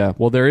is. Yeah.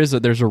 Well, there's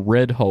a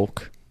red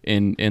Hulk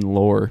in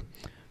lore,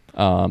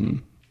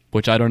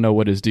 which I don't know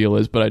what his deal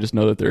is, but I just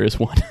know that there is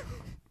one.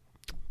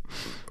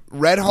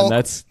 Red Hulk.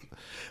 And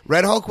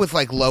Red Hulk with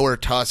like lower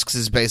tusks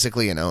is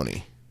basically an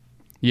Oni.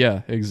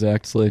 Yeah,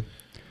 exactly.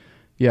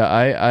 Yeah,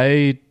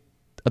 I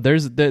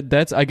guess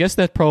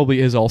that probably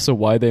is also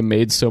why they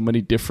made so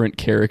many different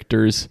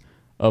characters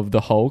of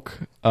the Hulk.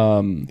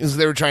 Is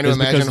they were trying to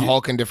imagine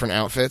Hulk in different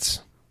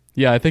outfits?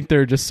 Yeah, I think there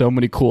are just so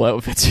many cool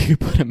outfits you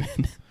could put him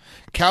in.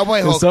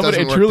 Cowboy Hulk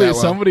doesn't work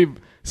that well.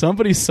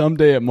 Somebody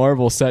someday at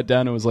Marvel sat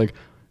down and was like,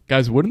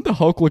 guys, wouldn't the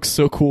Hulk look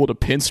so cool in a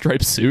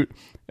pinstripe suit?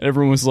 And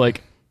everyone was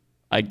like,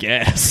 I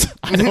guess.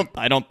 I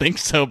don't think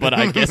so, but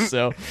I guess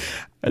so.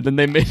 And then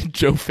they made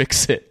Joe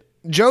Fixit.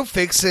 Joe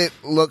Fixit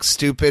looks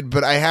stupid,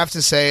 but I have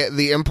to say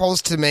the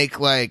impulse to make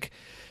like,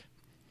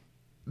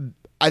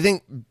 I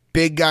think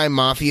big guy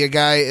mafia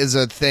guy is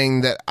a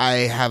thing that I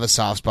have a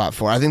soft spot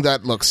for. I think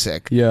that looks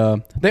sick. Yeah,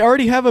 they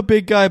already have a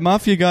big guy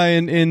mafia guy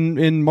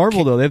in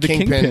Marvel though. They have the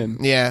Kingpin.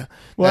 Yeah,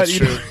 What? that's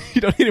true.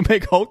 You don't need to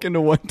make Hulk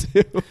into one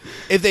too.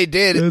 If they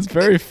did, It's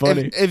very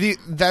funny.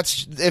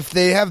 If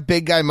they have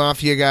big guy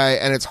mafia guy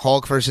and it's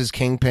Hulk versus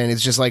Kingpin,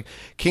 it's just like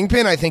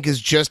Kingpin. I think is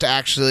just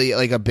actually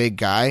like a big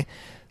guy.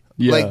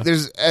 Yeah. Like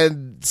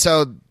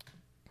so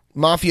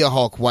Mafia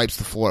Hulk wipes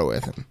the floor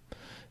with him.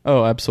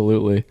 Oh,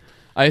 absolutely.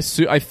 I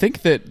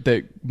think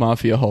that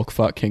Mafia Hulk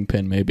fought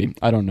Kingpin, maybe.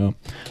 I don't know.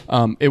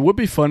 It would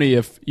be funny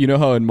if, you know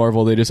how in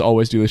Marvel they just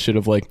always do this shit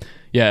of like,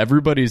 yeah,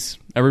 everybody's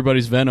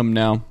Venom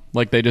now.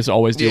 Like they just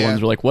always do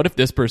ones where like, what if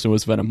this person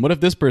was Venom? What if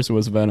this person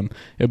was Venom?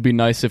 It would be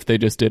nice if they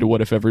just did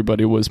what if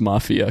everybody was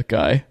Mafia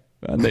guy.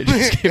 And they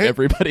just gave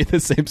everybody the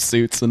same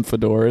suits and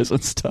fedoras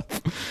and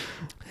stuff.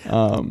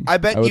 I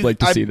would like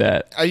to see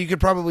that. You could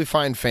probably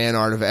find fan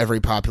art of every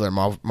popular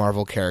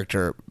Marvel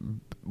character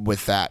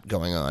with that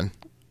going on.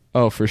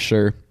 Oh, for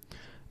sure.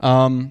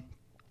 All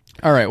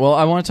right. Well,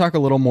 I want to talk a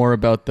little more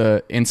about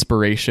the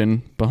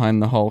inspiration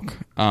behind the Hulk.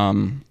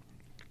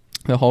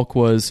 The Hulk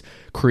was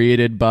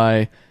created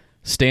by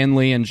Stan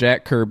Lee and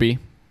Jack Kirby,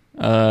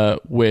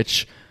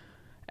 which,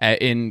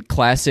 in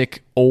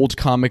classic old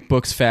comic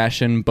books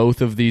fashion,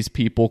 both of these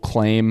people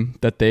claim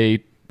that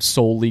they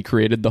solely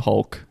created the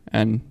Hulk.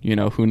 And, you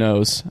know, who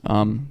knows?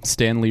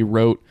 Stan Lee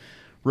wrote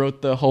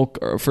the Hulk,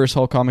 first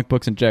Hulk comic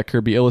books, and Jack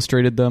Kirby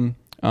illustrated them.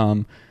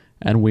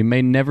 And we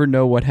may never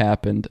know what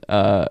happened.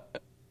 I'm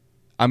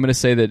going to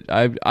say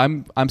that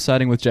I'm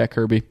siding with Jack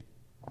Kirby.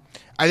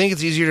 I think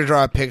it's easier to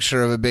draw a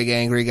picture of a big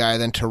angry guy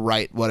than to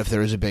write what if there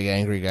was a big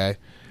angry guy.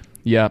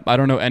 Yeah, I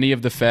don't know any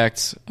of the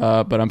facts,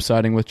 but I'm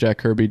siding with Jack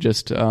Kirby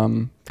just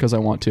because I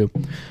want to.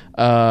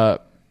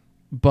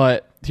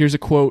 But here's a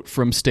quote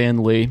from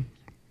Stan Lee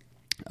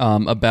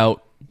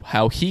about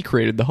how he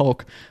created the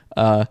Hulk.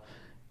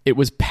 It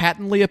was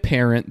patently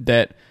apparent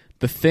that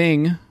the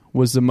Thing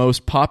was the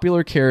most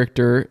popular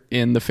character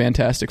in the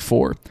Fantastic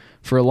Four.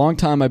 For a long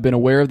time, I've been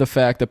aware of the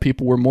fact that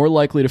people were more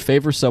likely to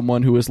favor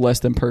someone who was less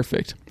than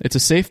perfect. It's a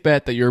safe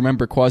bet that you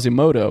remember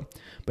Quasimodo,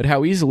 but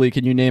how easily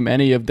can you name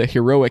any of the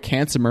heroic,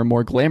 handsomer,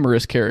 more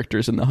glamorous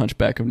characters in The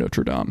Hunchback of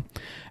Notre Dame?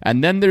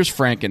 And then there's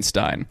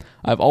Frankenstein.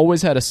 I've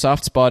always had a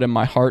soft spot in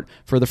my heart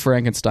for the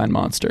Frankenstein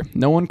monster.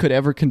 No one could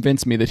ever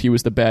convince me that he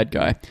was the bad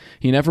guy.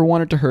 He never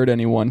wanted to hurt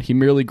anyone. He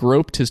merely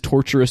groped his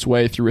torturous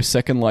way through a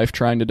second life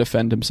trying to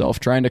defend himself,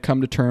 trying to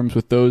come to terms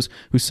with those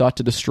who sought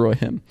to destroy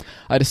him.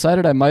 I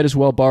decided I might as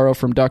well borrow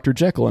from Dr.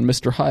 Jekyll and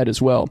Mr. Hyde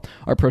as well.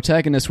 Our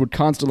protagonist would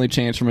constantly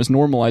change from his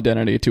normal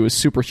identity to his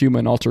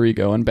superhuman alter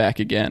ego and back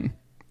again.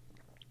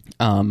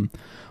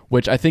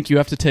 Which I think you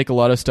have to take a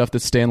lot of stuff that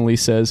Stan Lee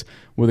says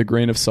with a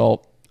grain of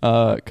salt,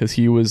 because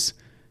he was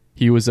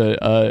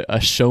a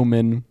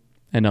showman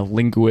and a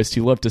linguist.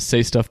 He loved to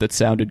say stuff that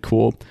sounded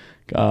cool,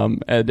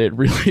 and it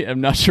really,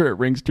 I'm not sure it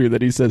rings true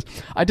that he says,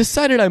 I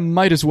decided I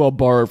might as well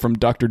borrow from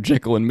Dr.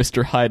 Jekyll and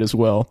Mr. Hyde as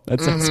well. That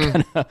sounds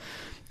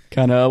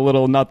kind of a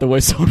little not the way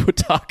someone would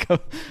talk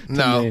to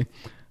me.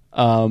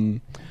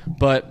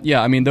 But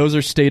yeah, I mean, those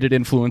are stated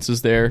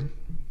influences there.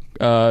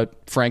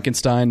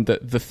 Frankenstein,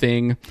 the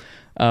Thing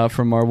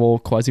from Marvel,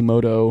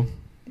 Quasimodo,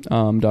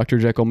 Dr.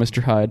 Jekyll,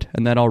 Mr. Hyde,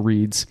 and that all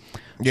reads.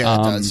 Yeah,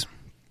 it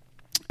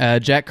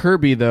does. Jack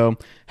Kirby, though,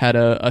 had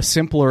a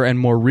simpler and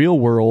more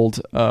real-world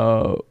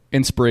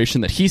inspiration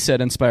that he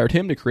said inspired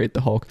him to create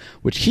the Hulk,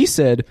 which he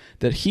said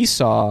that he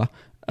saw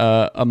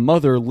a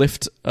mother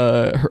lift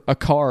a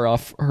car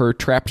off her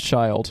trapped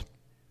child,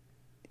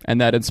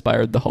 and that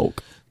inspired the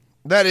Hulk.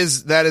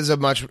 That's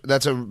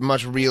a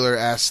much realer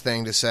ass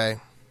thing to say.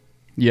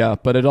 Yeah,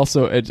 but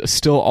it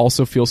still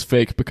also feels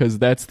fake because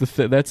that's the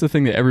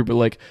thing that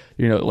everybody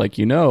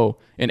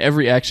in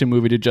every action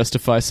movie to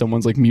justify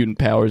someone's like mutant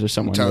powers or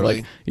someone,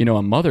 totally. Like,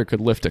 a mother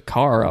could lift a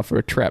car off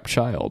a trapped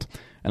child,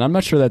 and I'm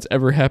not sure that's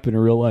ever happened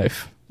in real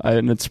life.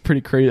 And it's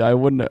pretty crazy. I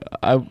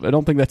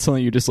don't think that's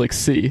something you just like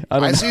see.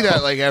 I see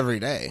that like every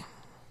day.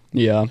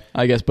 Yeah,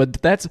 I guess,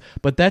 but that's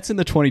in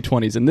the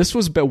 2020s, and this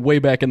was way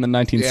back in the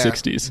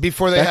 1960s,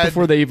 before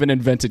they even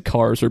invented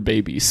cars or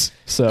babies.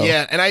 So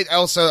yeah, and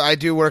I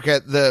do work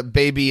at the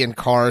baby and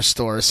car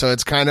store, so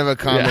it's kind of a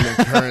common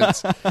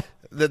occurrence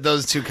that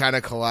those two kind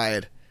of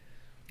collide.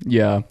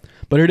 Yeah,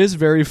 but it is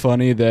very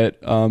funny that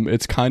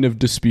it's kind of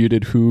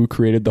disputed who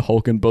created the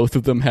Hulk, and both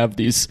of them have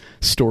these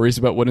stories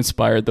about what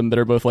inspired them that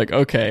are both like,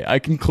 okay, I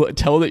can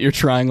tell that you're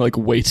trying like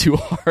way too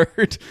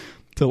hard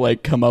to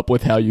like come up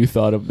with how you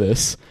thought of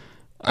this.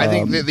 I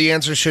think the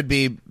answer should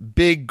be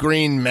big,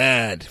 green,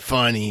 mad,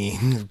 funny,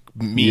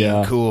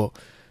 mean, cool.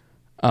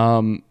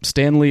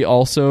 Stan Lee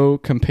also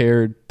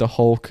compared the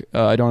Hulk,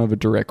 I don't have a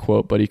direct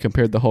quote, but he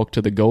compared the Hulk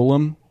to the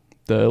Golem,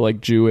 the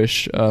like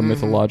Jewish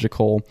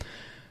mythological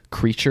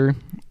creature,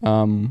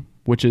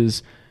 which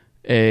is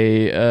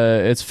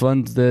it's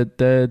fun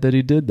that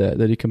he did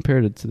that he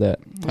compared it to that.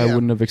 I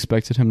wouldn't have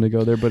expected him to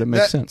go there, but it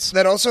makes sense.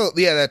 That also,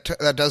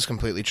 that does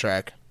completely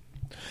track.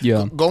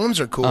 Yeah, golems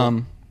are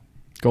cool.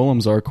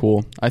 Golems are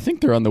cool. I think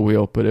they're on the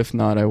wheel, but if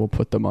not, I will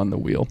put them on the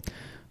wheel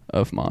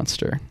of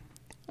Monster.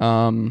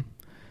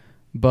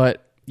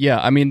 But yeah,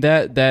 I mean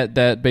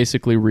that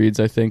basically reads,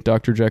 I think,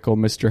 Dr. Jekyll,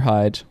 Mr.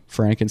 Hyde,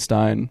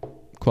 Frankenstein,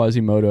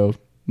 Quasimodo,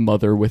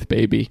 mother with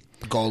baby.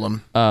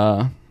 Golem.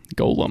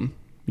 Golem.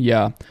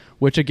 Yeah.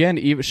 Which again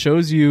even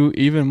shows you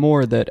even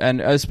more that,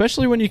 and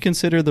especially when you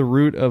consider the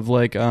root of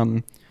like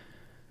the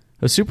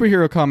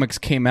superhero comics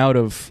came out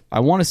of, I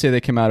want to say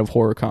they came out of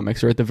horror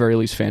comics, or at the very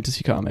least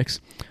fantasy comics.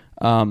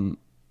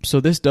 So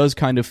this does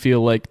kind of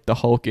feel like the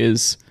Hulk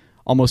is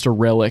almost a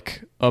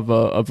relic of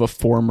a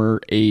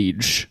former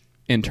age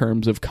in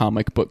terms of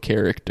comic book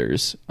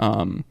characters.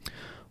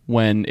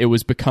 When it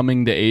was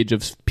becoming the age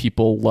of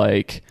people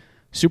like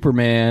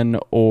Superman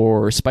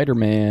or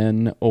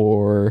Spider-Man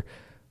or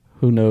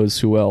who knows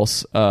who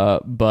else.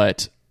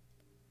 But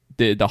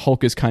the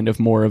Hulk is kind of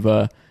more of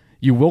a,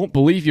 you won't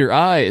believe your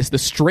eyes, the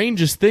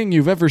strangest thing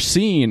you've ever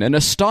seen, an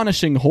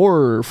astonishing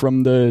horror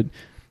from the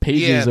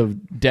pages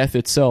of death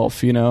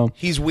itself, you know?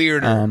 He's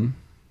weirder.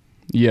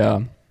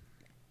 Yeah.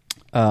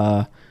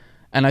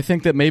 And I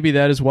think that maybe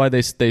that is why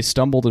they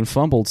stumbled and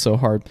fumbled so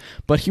hard.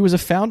 But he was a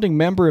founding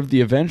member of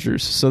the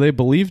Avengers, so they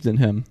believed in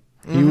him.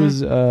 Mm-hmm. He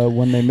was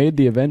when they made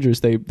the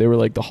Avengers, they were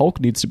like, the Hulk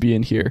needs to be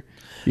in here,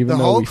 even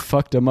though we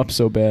fucked him up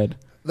so bad.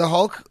 The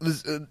Hulk,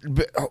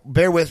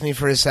 bear with me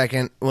for a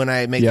second when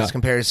I make this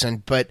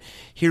comparison, but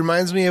he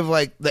reminds me of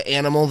like the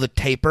animal, the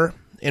tapir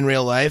in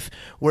real life,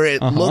 where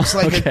it looks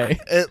like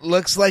it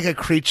looks like a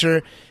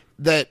creature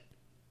that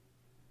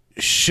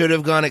should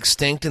have gone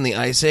extinct in the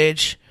Ice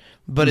Age,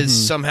 but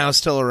is somehow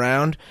still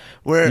around.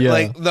 Where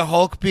like the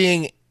Hulk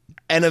being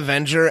an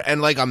Avenger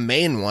and like a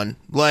main one,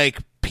 like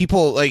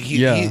people like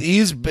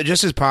he's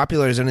just as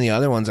popular as any of the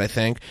other ones, I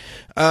think.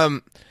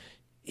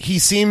 He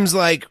seems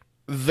like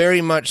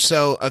very much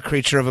so a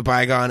creature of a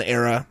bygone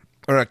era,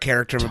 or a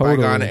character of a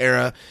bygone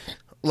era,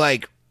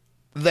 like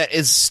that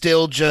is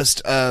still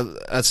just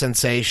a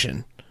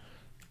sensation.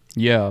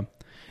 Yeah,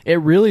 it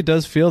really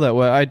does feel that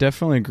way. I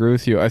definitely agree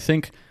with you. I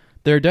think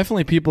there are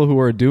definitely people who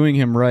are doing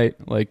him right,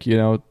 like, you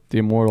know, the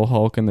Immortal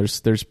Hulk, and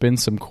there's been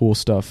some cool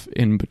stuff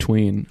in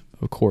between,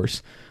 of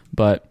course.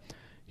 But,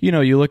 you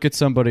know, you look at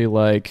somebody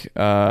like,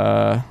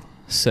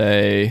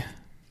 say,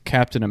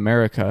 Captain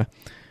America,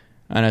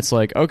 and it's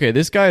like, okay,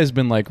 this guy has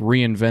been like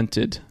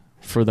reinvented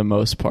for the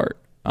most part.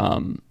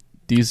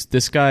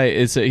 This guy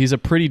he's a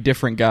pretty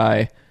different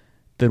guy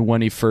than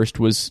when he first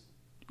was,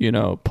 you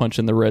know,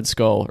 punching the Red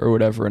Skull or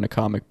whatever in a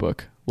comic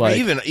book. Like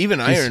even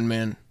Iron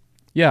Man.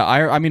 Yeah,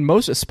 I mean,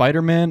 most of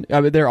Spider-Man,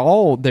 I mean, they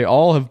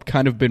all have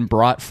kind of been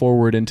brought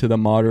forward into the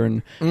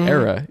modern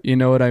era. You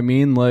know what I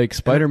mean? Like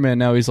Spider-Man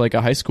now, he's like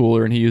a high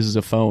schooler and he uses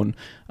a phone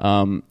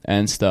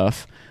and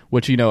stuff.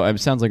 Which, you know, it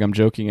sounds like I'm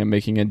joking and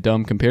making a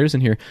dumb comparison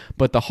here,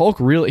 but the Hulk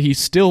he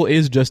still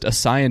is just a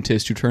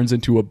scientist who turns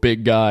into a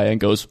big guy and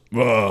goes,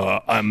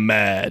 "I'm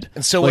mad."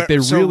 And so like they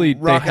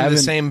haven't the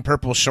same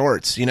purple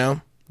shorts, you know?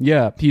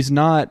 Yeah, he's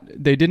not.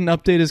 They didn't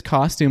update his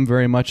costume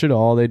very much at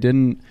all. They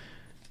didn't.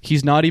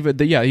 He's not even.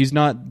 He's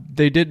not.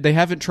 They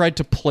haven't tried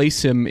to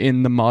place him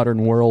in the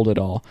modern world at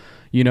all.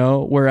 You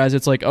know, whereas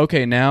it's like,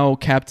 okay, now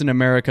Captain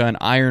America and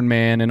Iron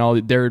Man and all,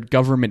 they're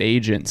government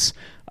agents.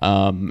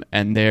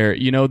 And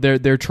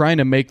they're trying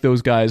to make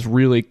those guys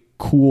really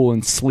cool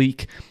and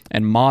sleek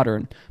and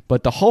modern,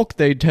 but the Hulk,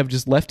 they have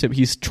just left him.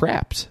 He's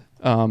trapped,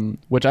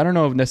 which I don't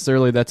know if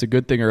necessarily that's a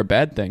good thing or a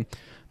bad thing,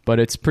 but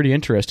it's pretty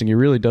interesting. He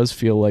really does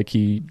feel like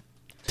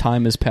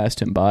time has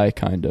passed him by,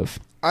 kind of.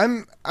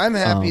 I'm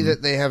happy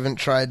that they haven't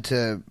tried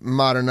to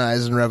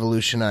modernize and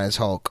revolutionize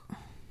Hulk.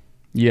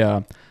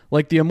 Yeah.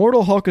 Like the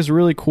Immortal Hulk is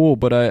really cool,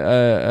 but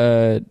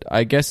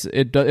I guess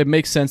it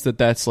makes sense that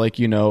that's like,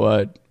 you know,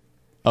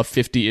 a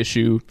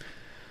 50-issue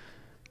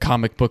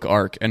comic book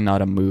arc and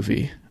not a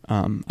movie.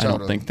 I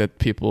don't think that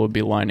people would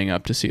be lining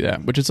up to see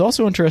that, which is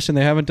also interesting.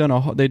 They haven't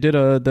done they did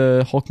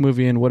the Hulk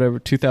movie in whatever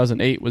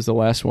 2008 was the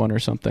last one or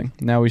something.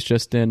 Now he's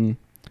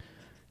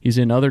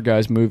in other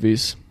guys'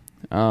 movies.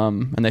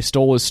 And they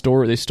stole his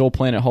story. They stole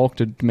Planet Hulk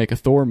to make a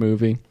Thor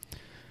movie,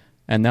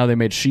 and now they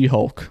made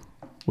She-Hulk,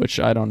 which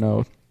I don't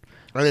know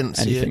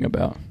anything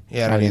about.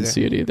 Yeah, I didn't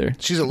see it either.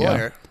 She's a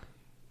lawyer. Yeah.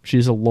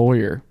 She's a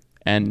lawyer.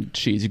 And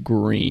she's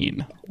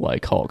green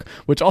like Hulk,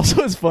 which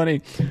also is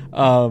funny.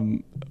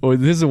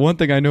 This is one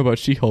thing I know about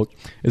She-Hulk,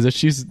 is that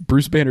she's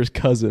Bruce Banner's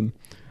cousin,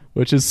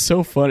 which is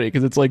so funny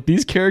because it's like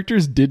these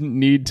characters didn't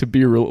need to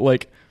be real.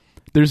 Like,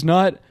 it's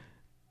not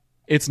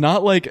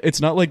like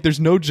there's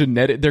no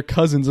genetic. They're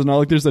cousins, and not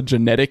like there's a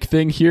genetic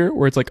thing here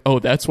where it's like, oh,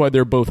 that's why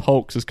they're both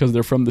Hulks, is because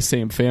they're from the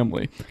same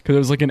family. Because it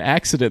was like an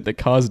accident that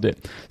caused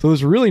it. So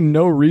there's really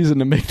no reason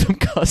to make them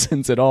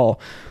cousins at all.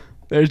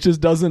 It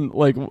just doesn't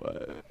like.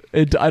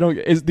 I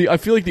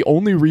feel like the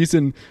only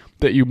reason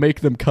that you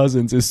make them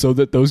cousins is so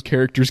that those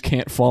characters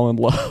can't fall in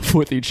love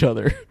with each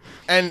other.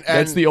 And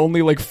that's the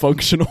only like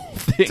functional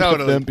thing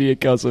of them being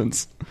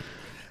cousins.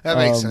 That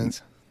makes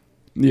sense.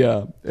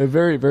 Yeah,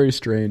 very, very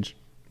strange.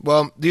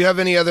 Well, do you have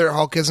any other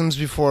Hulkisms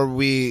before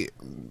we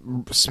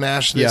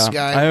smash this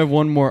guy? I have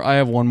one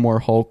more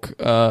Hulk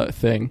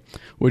thing,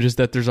 which is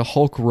that there's a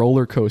Hulk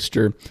roller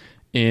coaster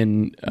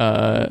in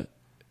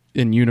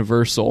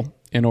Universal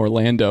in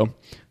Orlando,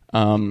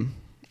 and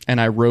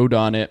I rode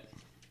on it,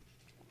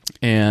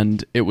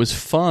 and it was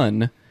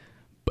fun.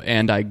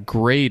 And I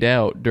grayed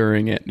out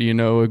during it. You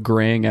know what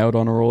graying out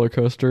on a roller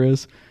coaster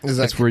is?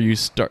 That's where you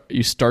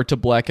start to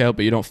black out,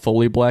 but you don't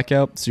fully black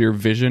out, so your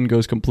vision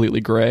goes completely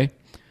gray,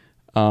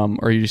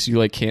 or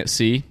you can't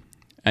see,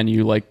 and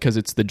you because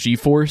it's the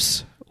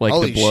G-force,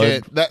 Holy the blood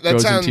shit. That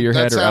goes sounds, into your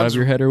head or out of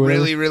your head or whatever.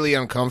 Really, really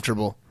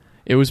uncomfortable.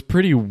 It was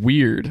pretty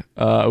weird.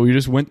 We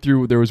just went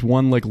through. There was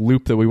one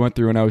loop that we went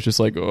through, and I was just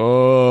like,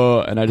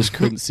 oh, and I just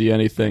couldn't see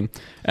anything.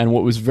 And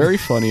what was very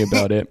funny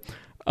about it.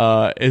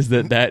 Is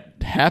that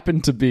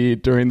happened to be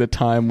during the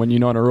time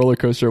when, on a roller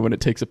coaster when it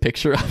takes a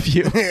picture of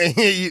you.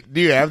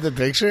 Do you have the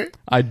picture?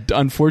 I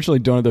unfortunately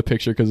don't have the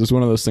picture because it's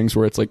one of those things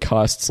where it's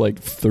costs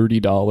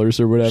 $30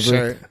 or whatever.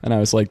 Sure. And I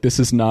was like, this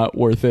is not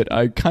worth it.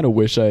 I kind of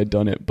wish I had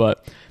done it,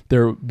 but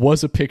there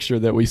was a picture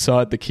that we saw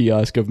at the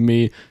kiosk of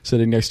me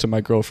sitting next to my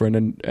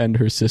girlfriend and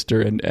her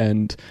sister,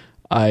 and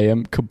I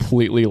am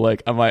completely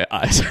my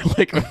eyes are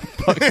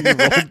fucking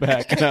rolled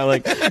back, and they're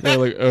like,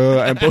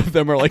 and both of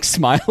them are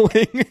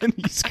smiling and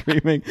he's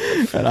screaming,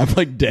 and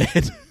I'm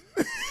dead.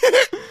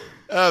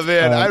 Oh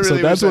man, I really so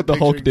that's what the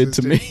Hulk did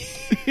to me.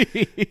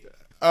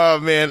 Oh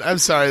man, I'm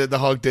sorry that the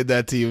Hulk did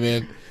that to you,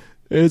 man.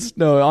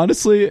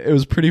 Honestly, it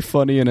was pretty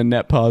funny and a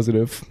net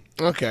positive.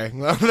 Okay,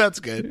 well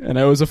that's good. And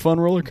it was a fun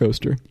roller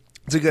coaster.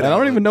 It's a good. I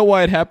don't even know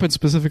why it happened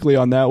specifically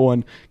on that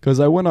one, because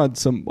I went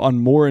on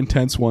more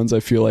intense ones, I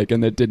feel like,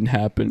 and that didn't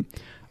happen.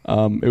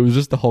 It was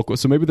just the Hulk.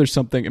 So maybe there's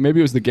something. Maybe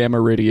it was the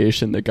gamma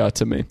radiation that got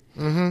to me.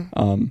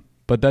 Mm-hmm.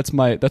 But that's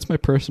my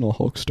personal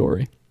Hulk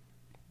story.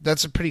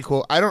 That's a pretty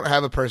cool. I don't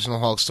have a personal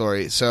Hulk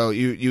story, so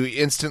you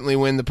instantly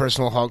win the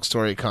personal Hulk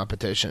story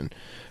competition.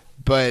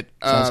 But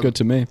sounds good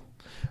to me.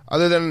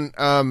 Other than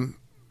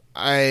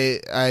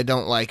I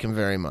don't like him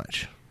very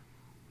much.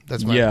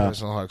 That's my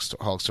personal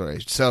Hulk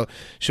story. So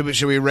should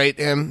we rate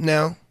him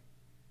now?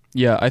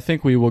 Yeah, I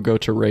think we will go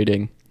to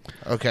rating.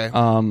 Okay.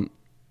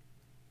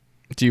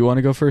 Do you want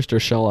to go first or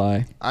shall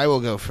I? I will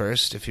go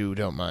first if you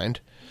don't mind.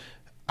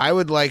 I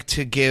would like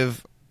to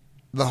give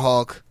the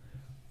Hulk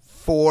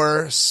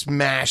 4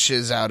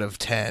 smashes out of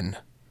 10.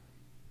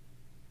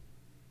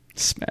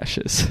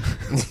 Smashes.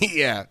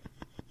 Yeah.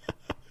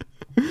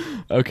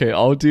 Okay,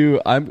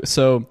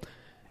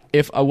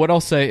 what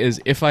I'll say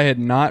is, if I had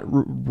not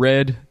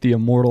read The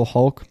Immortal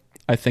Hulk,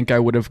 I think I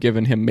would have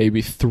given him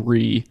maybe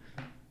 3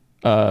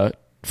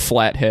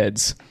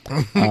 flatheads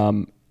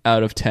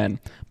out of 10.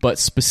 But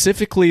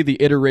specifically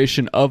the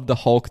iteration of the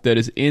Hulk that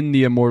is in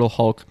The Immortal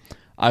Hulk,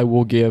 I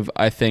will give,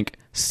 I think,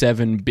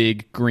 7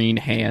 big green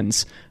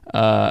hands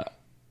out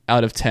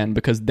of 10,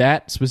 because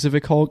that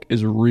specific Hulk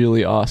is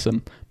really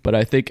awesome. But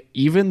I think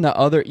even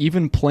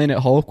Planet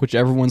Hulk, which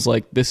everyone's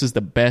like, this is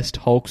the best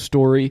Hulk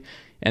story,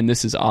 and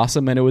this is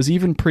awesome, and it was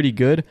even pretty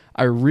good,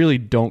 I really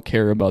don't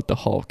care about the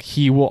Hulk.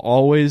 He will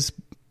always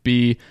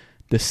be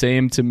the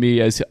same to me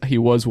as he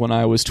was when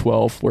I was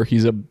 12, where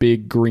he's a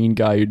big green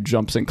guy who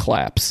jumps and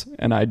claps,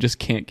 and I just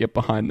can't get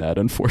behind that,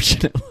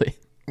 unfortunately.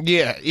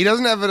 Yeah, he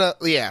doesn't have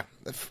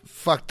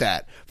fuck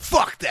that.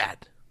 Fuck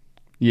that.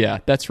 Yeah,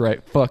 that's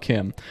right. Fuck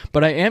him.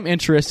 But I am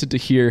interested to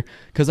hear,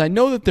 because I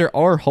know that there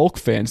are Hulk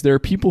fans. There are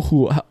people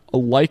who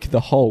like the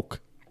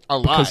Hulk. A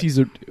lot. Because he's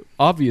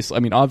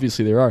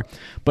obviously there are.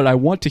 But I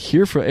want to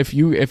hear from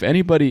if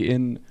anybody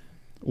in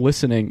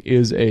listening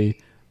is a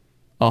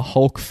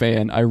Hulk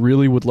fan, I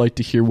really would like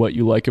to hear what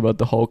you like about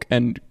the Hulk.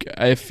 And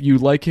if you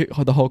like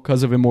the Hulk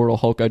because of Immortal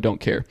Hulk, I don't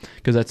care,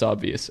 because that's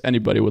obvious.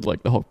 Anybody would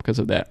like the Hulk because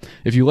of that.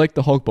 If you like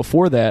the Hulk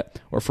before that,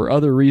 or for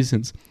other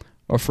reasons,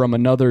 or from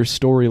another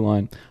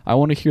storyline, I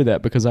want to hear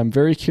that, because I'm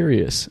very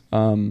curious.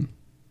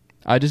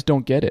 I just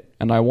don't get it,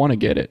 and I want to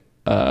get it.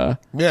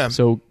 Yeah.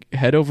 So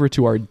head over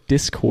to our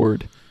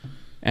Discord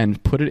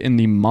and put it in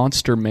the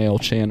Monster Mail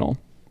channel,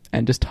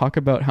 and just talk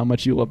about how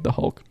much you love the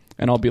Hulk.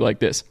 And I'll be like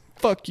this: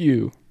 fuck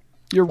you.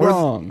 You're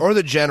wrong. Or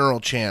the general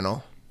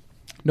channel.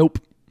 Nope.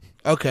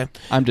 Okay.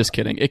 I'm just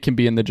kidding. It can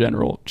be in the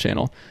general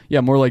channel.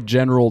 Yeah, more like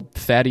General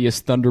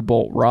Thaddeus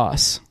Thunderbolt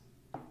Ross,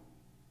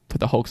 for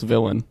the Hulk's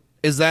villain.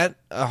 Is that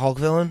a Hulk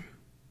villain?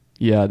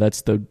 Yeah,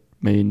 that's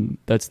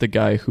the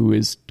guy who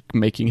is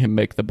making him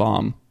make the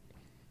bomb.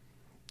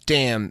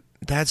 Damn,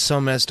 that's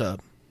so messed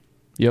up.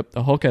 Yep,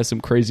 the Hulk has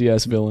some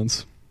crazy-ass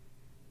villains.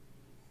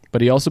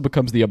 But he also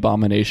becomes the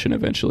Abomination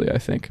eventually, I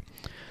think.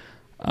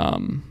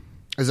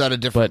 Is that a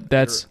different...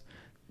 But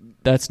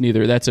that's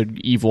neither. That's an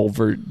evil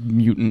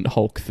mutant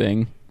Hulk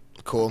thing.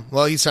 Cool.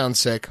 Well, he sounds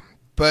sick.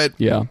 But...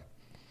 Yeah.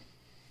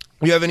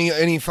 You have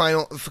any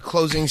final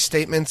closing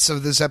statements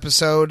of this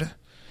episode?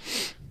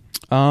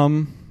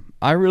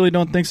 I really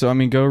don't think so. I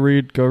mean, go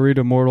read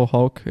Immortal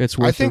Hulk. It's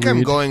worth. I think the read.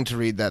 I'm going to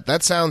read that.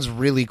 That sounds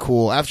really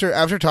cool.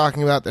 After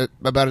talking about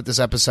it this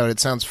episode, it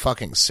sounds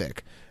fucking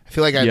sick. I I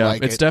feel like I'd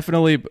like it's it.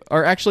 definitely.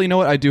 Or actually, you know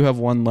what? I do have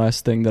one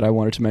last thing that I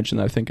wanted to mention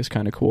that I think is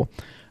kind of cool.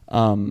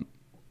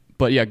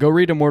 But yeah, go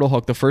read Immortal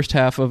Hulk. The first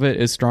half of it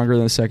is stronger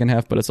than the second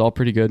half, but it's all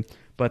pretty good.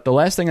 But the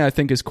last thing I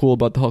think is cool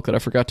about the Hulk that I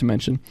forgot to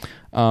mention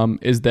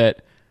is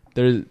that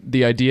there's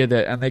the idea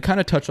that, and they kind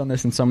of touch on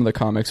this in some of the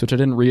comics, which I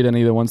didn't read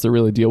any of the ones that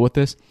really deal with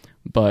this,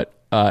 but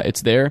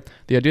it's there.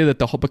 The idea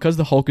that because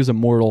the Hulk is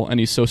immortal and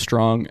he's so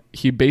strong,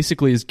 he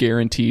basically is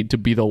guaranteed to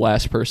be the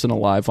last person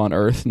alive on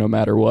Earth, no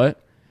matter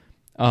what.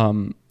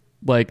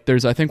 Like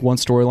there's, I think, one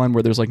storyline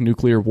where there's like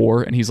nuclear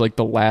war, and he's like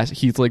the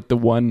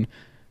one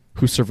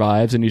who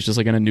survives, and he's just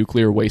like in a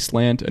nuclear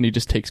wasteland, and he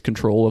just takes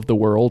control of the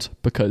world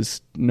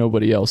because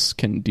nobody else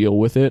can deal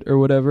with it or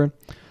whatever.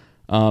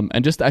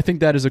 And just, I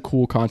think that is a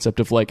cool concept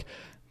of like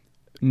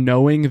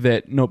knowing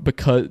that,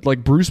 because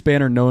like Bruce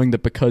Banner knowing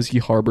that because he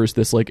harbors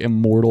this like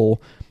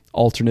immortal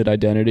alternate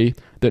identity,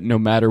 that no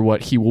matter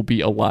what, he will be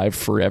alive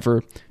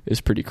forever is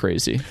pretty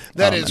crazy.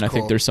 That is and cool. I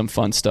think there's some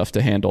fun stuff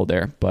to handle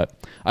there, but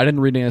I didn't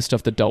read any of the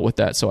stuff that dealt with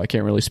that, so I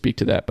can't really speak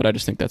to that, but I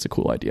just think that's a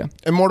cool idea.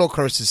 Immortal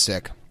Curse is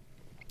sick.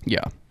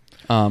 Yeah.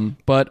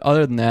 But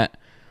other than that,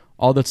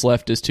 all that's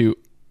left is to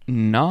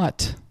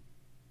not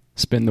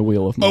spin the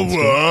wheel of monster.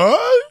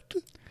 What?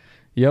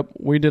 Yep,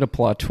 we did a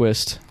plot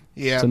twist.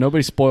 Yeah. So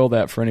nobody spoil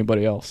that for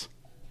anybody else.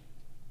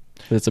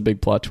 It's a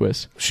big plot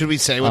twist. Should we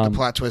say what the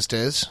plot twist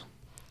is?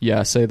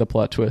 Yeah, say the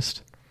plot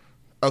twist.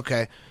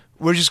 Okay.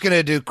 We're just going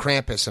to do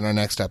Krampus in our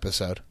next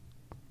episode.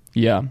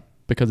 Yeah,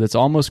 because it's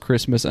almost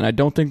Christmas, and I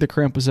don't think the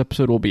Krampus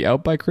episode will be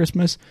out by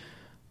Christmas,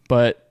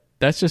 but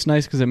that's just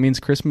nice because it means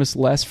Christmas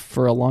lasts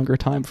for a longer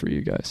time for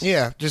you guys.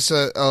 Yeah, just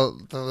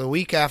a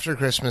week after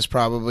Christmas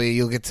probably,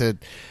 you'll get to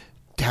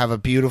have a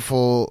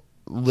beautiful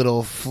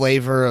little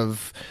flavor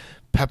of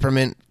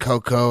peppermint,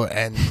 cocoa,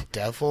 and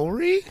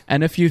devilry.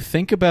 And if you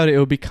think about it, it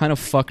would be kind of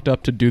fucked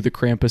up to do the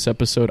Krampus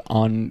episode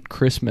on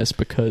Christmas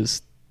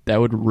because that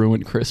would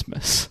ruin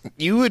Christmas.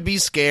 You would be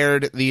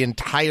scared the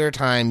entire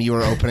time you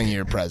were opening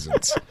your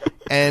presents.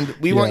 And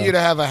we want you to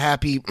have a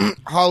happy,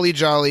 holly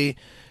jolly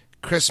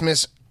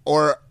Christmas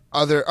or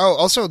other. Oh,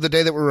 also the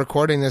day that we're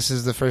recording this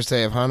is the first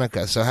day of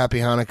Hanukkah, so happy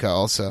Hanukkah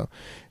also.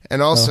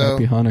 And also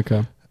happy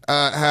Hanukkah.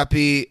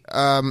 Happy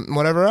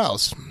whatever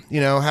else.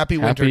 Happy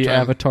winter Happy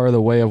time. Avatar: The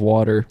Way of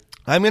Water.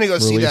 I'm going to go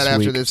see that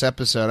after week. this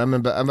episode. I'm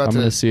about I'm to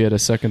going to see it a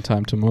second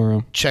time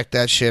tomorrow. check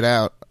that shit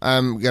out.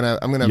 I'm gonna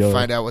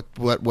find out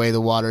what way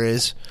the water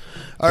is.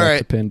 All Back right.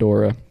 to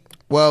Pandora.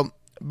 Well,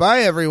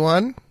 bye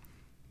everyone.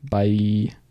 Bye.